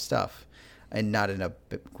Lara Croft stuff, and not in a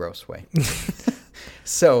gross way.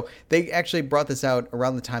 So they actually brought this out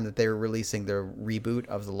around the time that they were releasing their reboot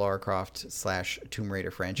of the Lara Croft / Tomb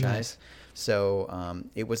Raider franchise. Nice. So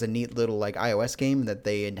it was a neat little like iOS game that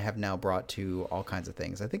they have now brought to all kinds of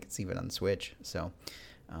things. I think it's even on Switch. So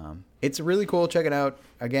it's really cool. Check it out.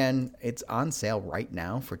 Again, it's on sale right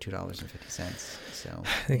now for $2.50. So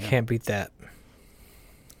They can't beat that.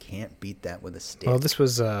 can't beat that with a stick. Well, this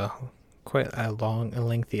was quite a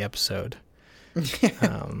lengthy episode.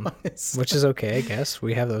 Which is okay, I guess.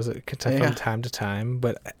 We have those from time to time,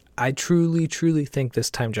 but I truly, truly think this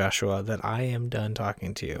time, Joshua, that I am done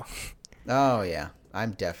talking to you. Oh yeah,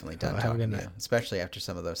 I'm definitely done have a talking good to night. you, especially after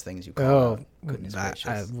some of those things you called Oh, out. Goodness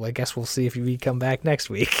gracious. I guess we'll see if you come back next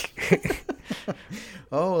week.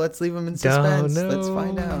 Oh, let's leave them in suspense. No. Let's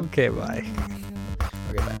find out. Okay, bye.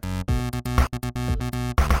 Okay, bye.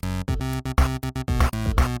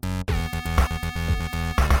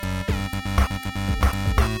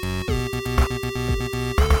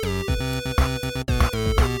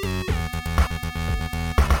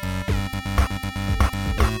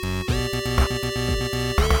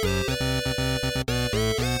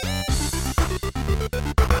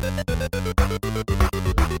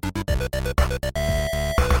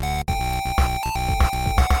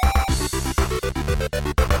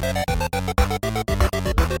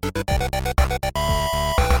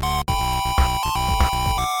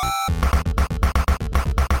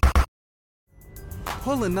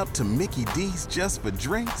 Pulling up to Mickey D's just for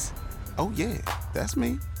drinks? Oh yeah, that's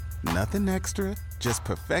me. Nothing extra, just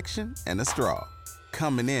perfection and a straw.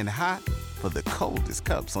 Coming in hot for the coldest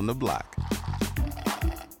cups on the block.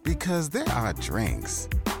 Because there are drinks.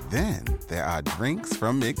 Then there are drinks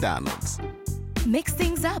from McDonald's. Mix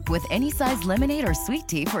things up with any size lemonade or sweet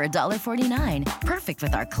tea for $1.49. Perfect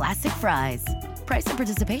with our classic fries. Price and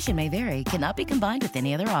participation may vary. Cannot be combined with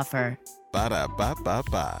any other offer.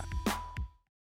 Ba-da-ba-ba-ba.